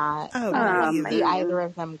hope not. Oh, I don't me want to see either. either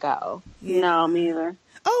of them go. no, me either.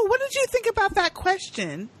 Oh, what did you think about that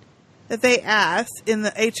question that they asked in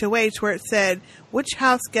the HOH where it said, which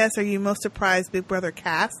house guest are you most surprised Big Brother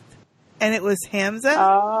cast? And it was Hamza?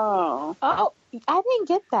 Oh. Oh, I didn't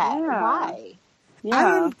get that. Yeah. Why? Yeah.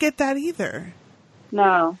 I didn't get that either.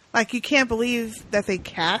 No. Like, you can't believe that they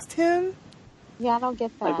cast him? Yeah, I don't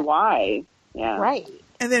get that. Like, why? Yeah. Right.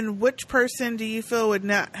 And then which person do you feel would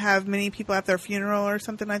not have many people at their funeral or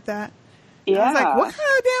something like that? Yeah. I was like, what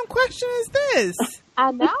kind of damn question is this?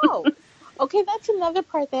 I know. Okay, that's another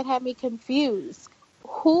part that had me confused.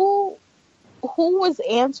 Who was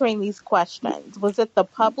answering these questions? Was it the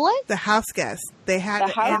public? The house guests. They had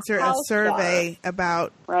The to answer a house survey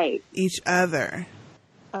about Right. each other.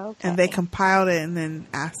 Okay. And they compiled it and then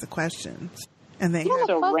asked the questions. And they What had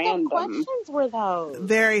the So fucked up random. questions were those?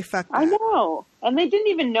 very fucked up. I know. And they didn't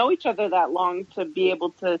even know each other that long to be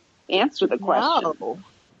able to answer the question. No.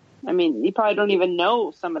 I mean, you probably don't even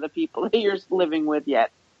know some of the people that you're living with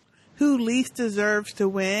yet. Who least deserves to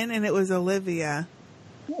win? And it was Olivia.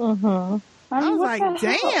 Mm-hmm. I was like,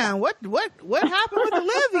 damn, what happened with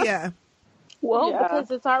Olivia? Well,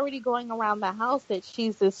 because it's already going around the house that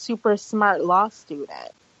she's a super smart law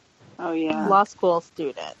student. Oh, yeah. Law school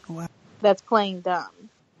student. Wow. That's playing dumb.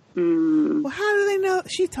 Mm. Well, how do they know?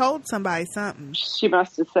 She told somebody something. She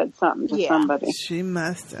must have said something to somebody. She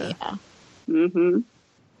must have. Yeah. Mm-hmm.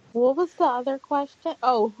 What was the other question?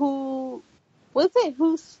 Oh, who was it?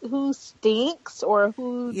 Who stinks or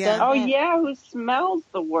who? Yeah. Oh yeah, who smells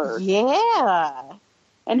the worst? Yeah.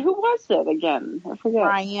 And who was it again? I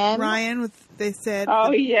forget. Ryan with they said.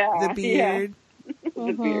 Oh yeah, the beard. Yeah.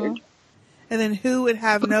 The beard. And then who would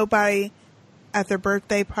have nobody at their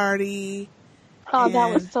birthday party? Oh,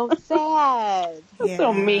 that was so sad. That's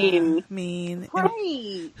so mean. Mean.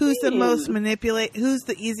 Right. Who's the most who's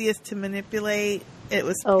the easiest to manipulate? It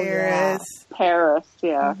was Paris. Yeah. Paris,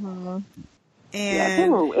 yeah. Mm-hmm.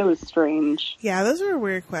 And it was strange. Yeah, those were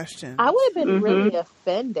weird questions. I would have been really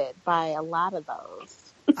offended by a lot of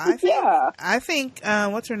those. I think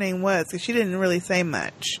what's her name was, because she didn't really say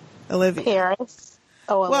much. Olivia. Paris.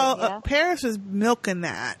 Oh, Olivia. Well, Paris was milking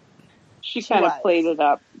that. She kind of played it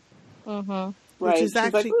up. Mm-hmm. Right. Which is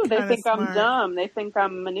She's like, ooh, they think smart. I'm dumb. They think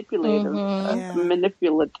I'm manipulative. Mm-hmm.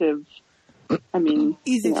 Manipulative. I mean,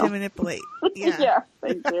 easy to manipulate. Yeah. Yeah.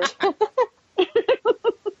 Thank you.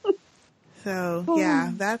 So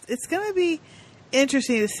yeah, it's going to be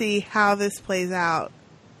interesting to see how this plays out.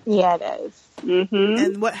 Yeah, it is. Mm-hmm.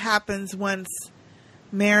 And what happens once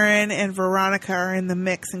Marin and Veronica are in the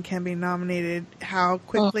mix and can be nominated, how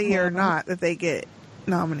quickly or not that they get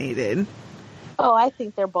nominated. Oh, I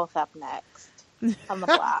think they're both up next on the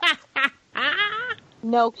block.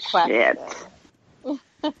 No question.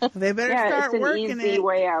 They better start working it's an easy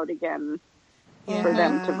way out again for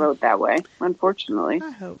them to vote that way, unfortunately. I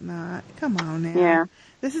hope not. Come on now. Yeah.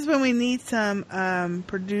 This is when we need some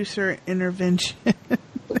producer intervention.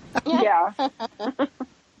 Yeah.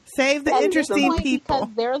 Save the interesting people.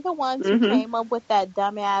 Because they're the ones who came up with that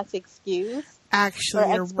dumbass excuse. Actually,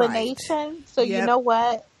 or explanation. Right. So you know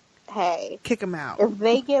what? Hey. Kick them out. If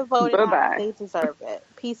they get voted out, they deserve it.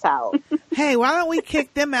 Peace out. Hey, why don't we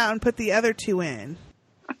kick them out and put the other two in?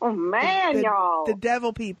 Oh, man, y'all. The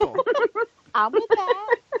devil people. I'm with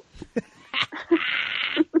that.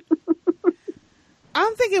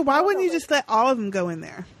 I'm thinking, why wouldn't you just let all of them go in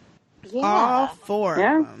there? Yeah. All four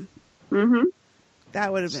of them. Mm-hmm.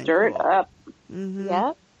 That would have been Stir cool. it up. Mm-hmm.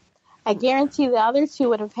 Yep. I guarantee the other two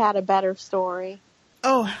would have had a better story.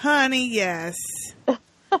 Oh, honey, yes.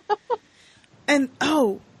 And,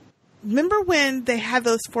 remember when they had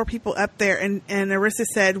those four people up there and Arissa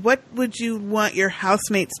said, what would you want your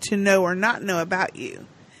housemates to know or not know about you?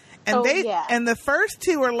 And and the first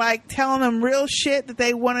two were like telling them real shit that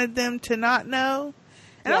they wanted them to not know.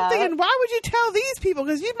 And I'm thinking, why would you tell these people?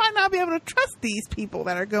 Because you might not be able to trust these people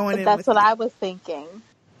that are going in. That's what I was thinking.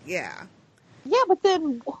 Yeah. Yeah, but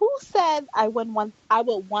then who said I would want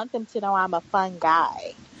them to know I'm a fun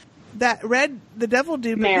guy? The devil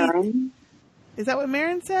dude. Marin. Is that what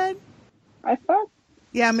Marin said? I thought.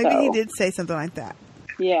 Yeah, maybe he did say something like that.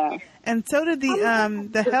 Yeah. And so did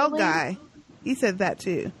the hell guy. He said that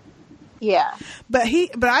too. Yeah. But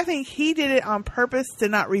I think he did it on purpose to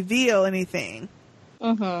not reveal anything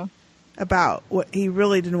about what he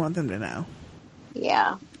really didn't want them to know.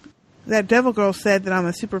 Yeah. That devil girl said that I'm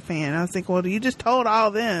a super fan. I was thinking, well, you just told all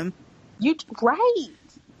of them. Right.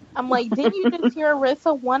 I'm like, didn't you just hear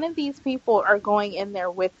Arissa? One of these people are going in there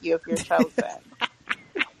with you if you're chosen.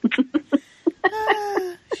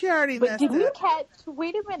 She already messed up.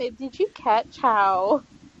 Wait a minute, did you catch how...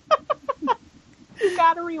 You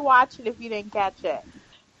gotta rewatch it if you didn't catch it.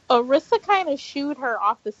 Arissa kind of shooed her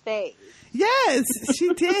off the stage. Yes,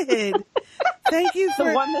 she did. Thank you for...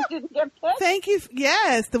 The one that didn't get picked? Thank you.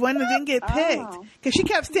 Yes, the one that didn't get picked. Because she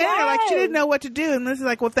kept standing there like she didn't know what to do. And this is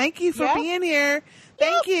like, well, thank you for being here.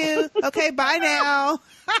 Thank you. Okay, bye now.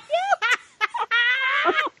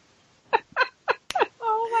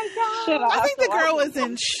 Oh, my God. I think the girl was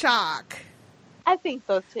in shock. I think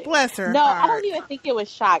so, too. Bless her No, heart. I don't even think it was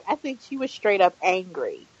shock. I think she was straight up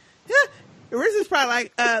angry. Arissa's probably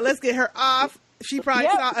like, let's get her off. She probably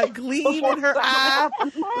saw a gleam in her eye.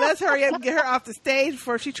 Let's hurry up and get her off the stage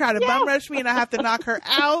before she tried to bum rush me and I have to knock her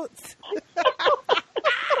out.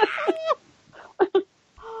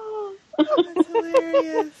 That's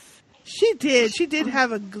hilarious. She did. She did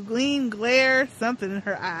have a gleam, glare, something in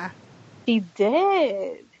her eye. She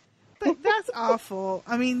did. But that's awful.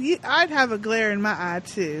 I mean, I'd have a glare in my eye,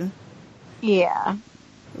 too. Yeah.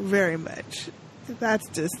 Very much. That's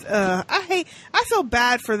just, I feel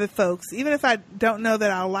bad for the folks. Even if I don't know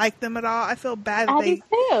that I'll like them at all, I feel bad that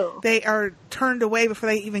they are turned away before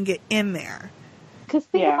they even get in there. Because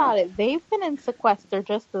think about it. They've been in sequester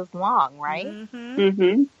just as long, right? Mm-hmm.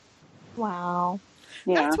 Mm-hmm. Wow.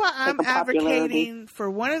 Yeah, that's why I'm advocating for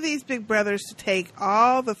one of these Big Brothers to take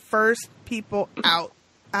all the first people out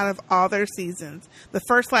of all their seasons. The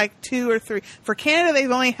first, 2 or 3. For Canada, they've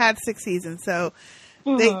only had 6 seasons, so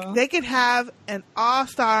they could have an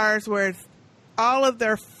All-Stars where it's all of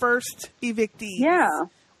their first evictees. Yeah,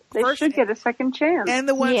 they should get a second chance. And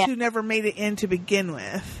the ones who never made it in to begin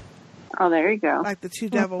with. Oh, there you go. Like the 2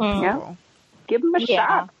 devil people. Yeah. Give them a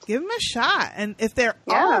shot. Give them a shot. And if they're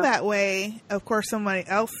all that way, of course, somebody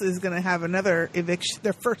else is going to have another eviction.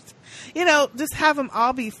 Their first, just have them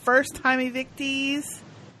all be first-time evictees.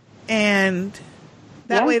 And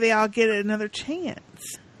that way they all get another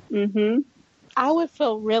chance. Mm-hmm. I would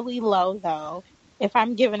feel really low, though, if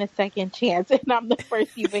I'm given a second chance and I'm the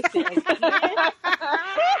first evicted.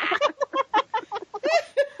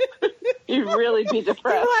 You'd really be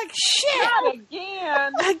depressed. You're like, shit! Not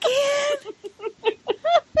again!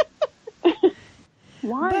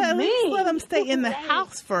 Why But at me? least let them stay in the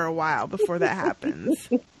house for a while before that happens.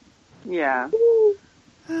 Yeah.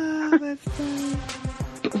 Oh, that's funny.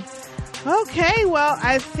 Okay, well,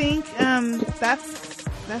 I think that's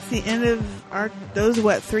the end of those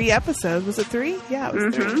 3 episodes? Was it 3? Yeah, it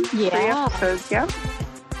was 3. Yeah. 3 episodes, yeah.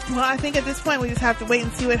 Well, I think at this point we just have to wait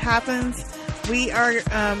and see what happens. We are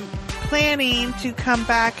planning to come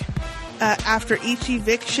back after each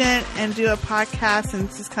eviction and do a podcast and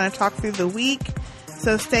just kind of talk through the week.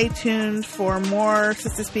 So stay tuned for more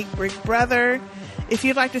Sistah Speak Big Brother. If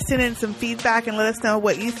you'd like to send in some feedback and let us know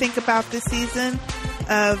what you think about this season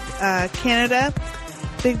of Canada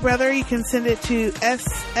Big Brother, you can send it to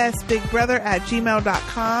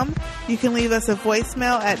ssbigbrother@gmail.com. You can leave us a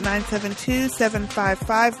voicemail at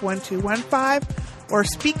 972-755-1215 or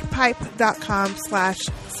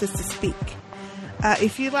speakpipe.com/SistahSpeak.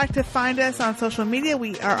 If you'd like to find us on social media,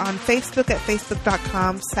 we are on Facebook at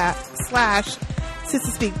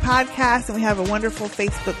facebook.com/Sistah Speak Podcast, and we have a wonderful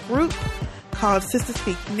Facebook group called Sistah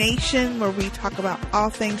Speak Nation, where we talk about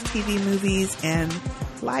all things TV, movies, and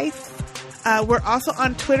life. We're also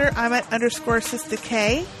on Twitter. I'm at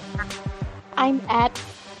 _SistahK. I'm at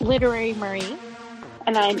Literary Marie.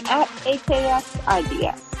 And I'm at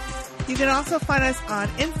AKSIDS. You can also find us on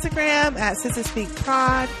Instagram at Sistah Speak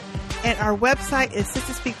Prod, and our website is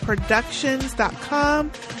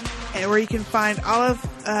sistahspeakproductions.com, and where you can find all of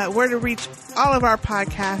where to reach all of our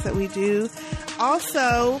podcasts that we do.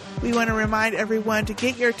 Also, we want to remind everyone to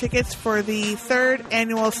get your tickets for the 3rd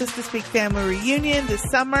annual Sistah Speak Family Reunion this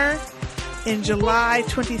summer in July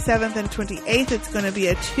 27th and 28th. It's going to be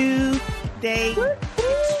a 2-day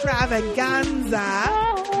extravaganza.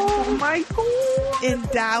 Oh my God. In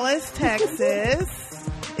Dallas, Texas.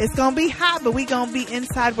 It's going to be hot, but we going to be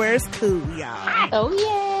inside where it's cool, y'all.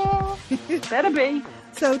 Oh, yeah. Better be.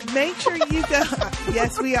 So make sure you go.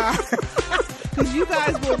 Yes, we are. Because you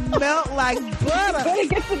guys will melt like butter. Better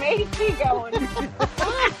get some AC going.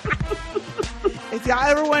 If y'all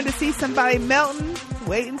ever wanted to see somebody melting,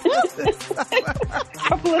 wait until this summer. A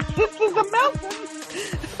couple of sisters are melting.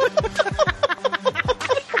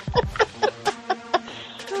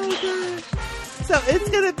 Oh, gosh. So it's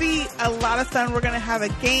going to be a lot of fun. We're going to have a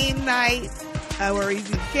game night where we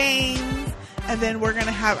do games. And then we're going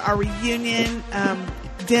to have our reunion,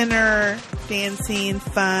 dinner, dancing,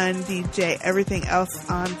 fun, DJ, everything else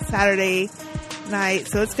on Saturday night.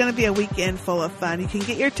 So it's going to be a weekend full of fun. You can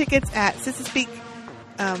get your tickets at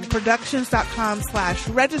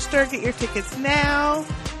sistahspeakproductions.com/register. Get your tickets now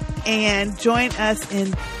and join us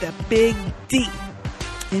in the Big D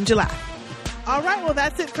in July. All right, well,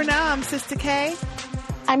 that's it for now. I'm Sistah K.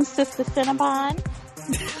 I'm Sistah Cinnabon.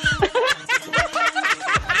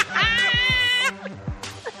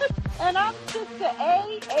 And I'm Sistah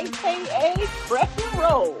A, a.k.a. Press and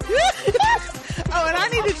Roll. Oh, and I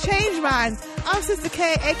need to change mine. I'm Sistah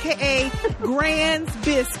K, a.k.a. Grand's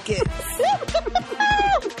Biscuits.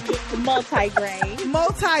 Multigrain.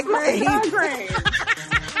 Multigrain.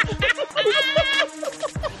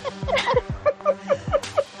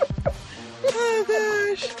 Oh,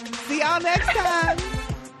 gosh. See y'all next time.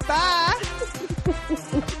 Bye.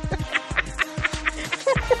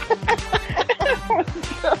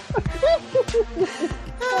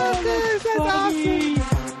 Oh, gosh, that's awesome.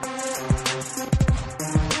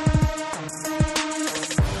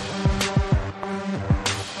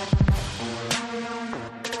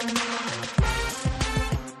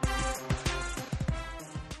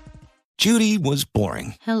 Judy was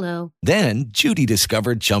boring. Hello. Then Judy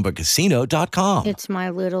discovered ChumbaCasino.com. It's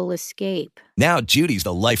my little escape. Now Judy's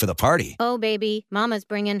the life of the party. Oh, baby, mama's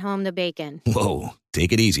bringing home the bacon. Whoa,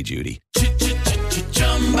 take it easy, Judy.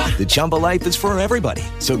 The Chumba life is for everybody.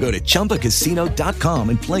 So go to ChumbaCasino.com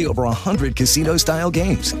and play over 100 casino-style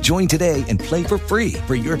games. Join today and play for free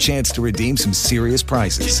for your chance to redeem some serious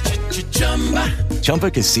prizes.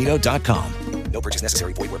 ChumbaCasino.com. No purchase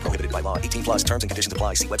necessary. Void where prohibited by law. 18 plus terms and conditions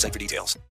apply. See website for details.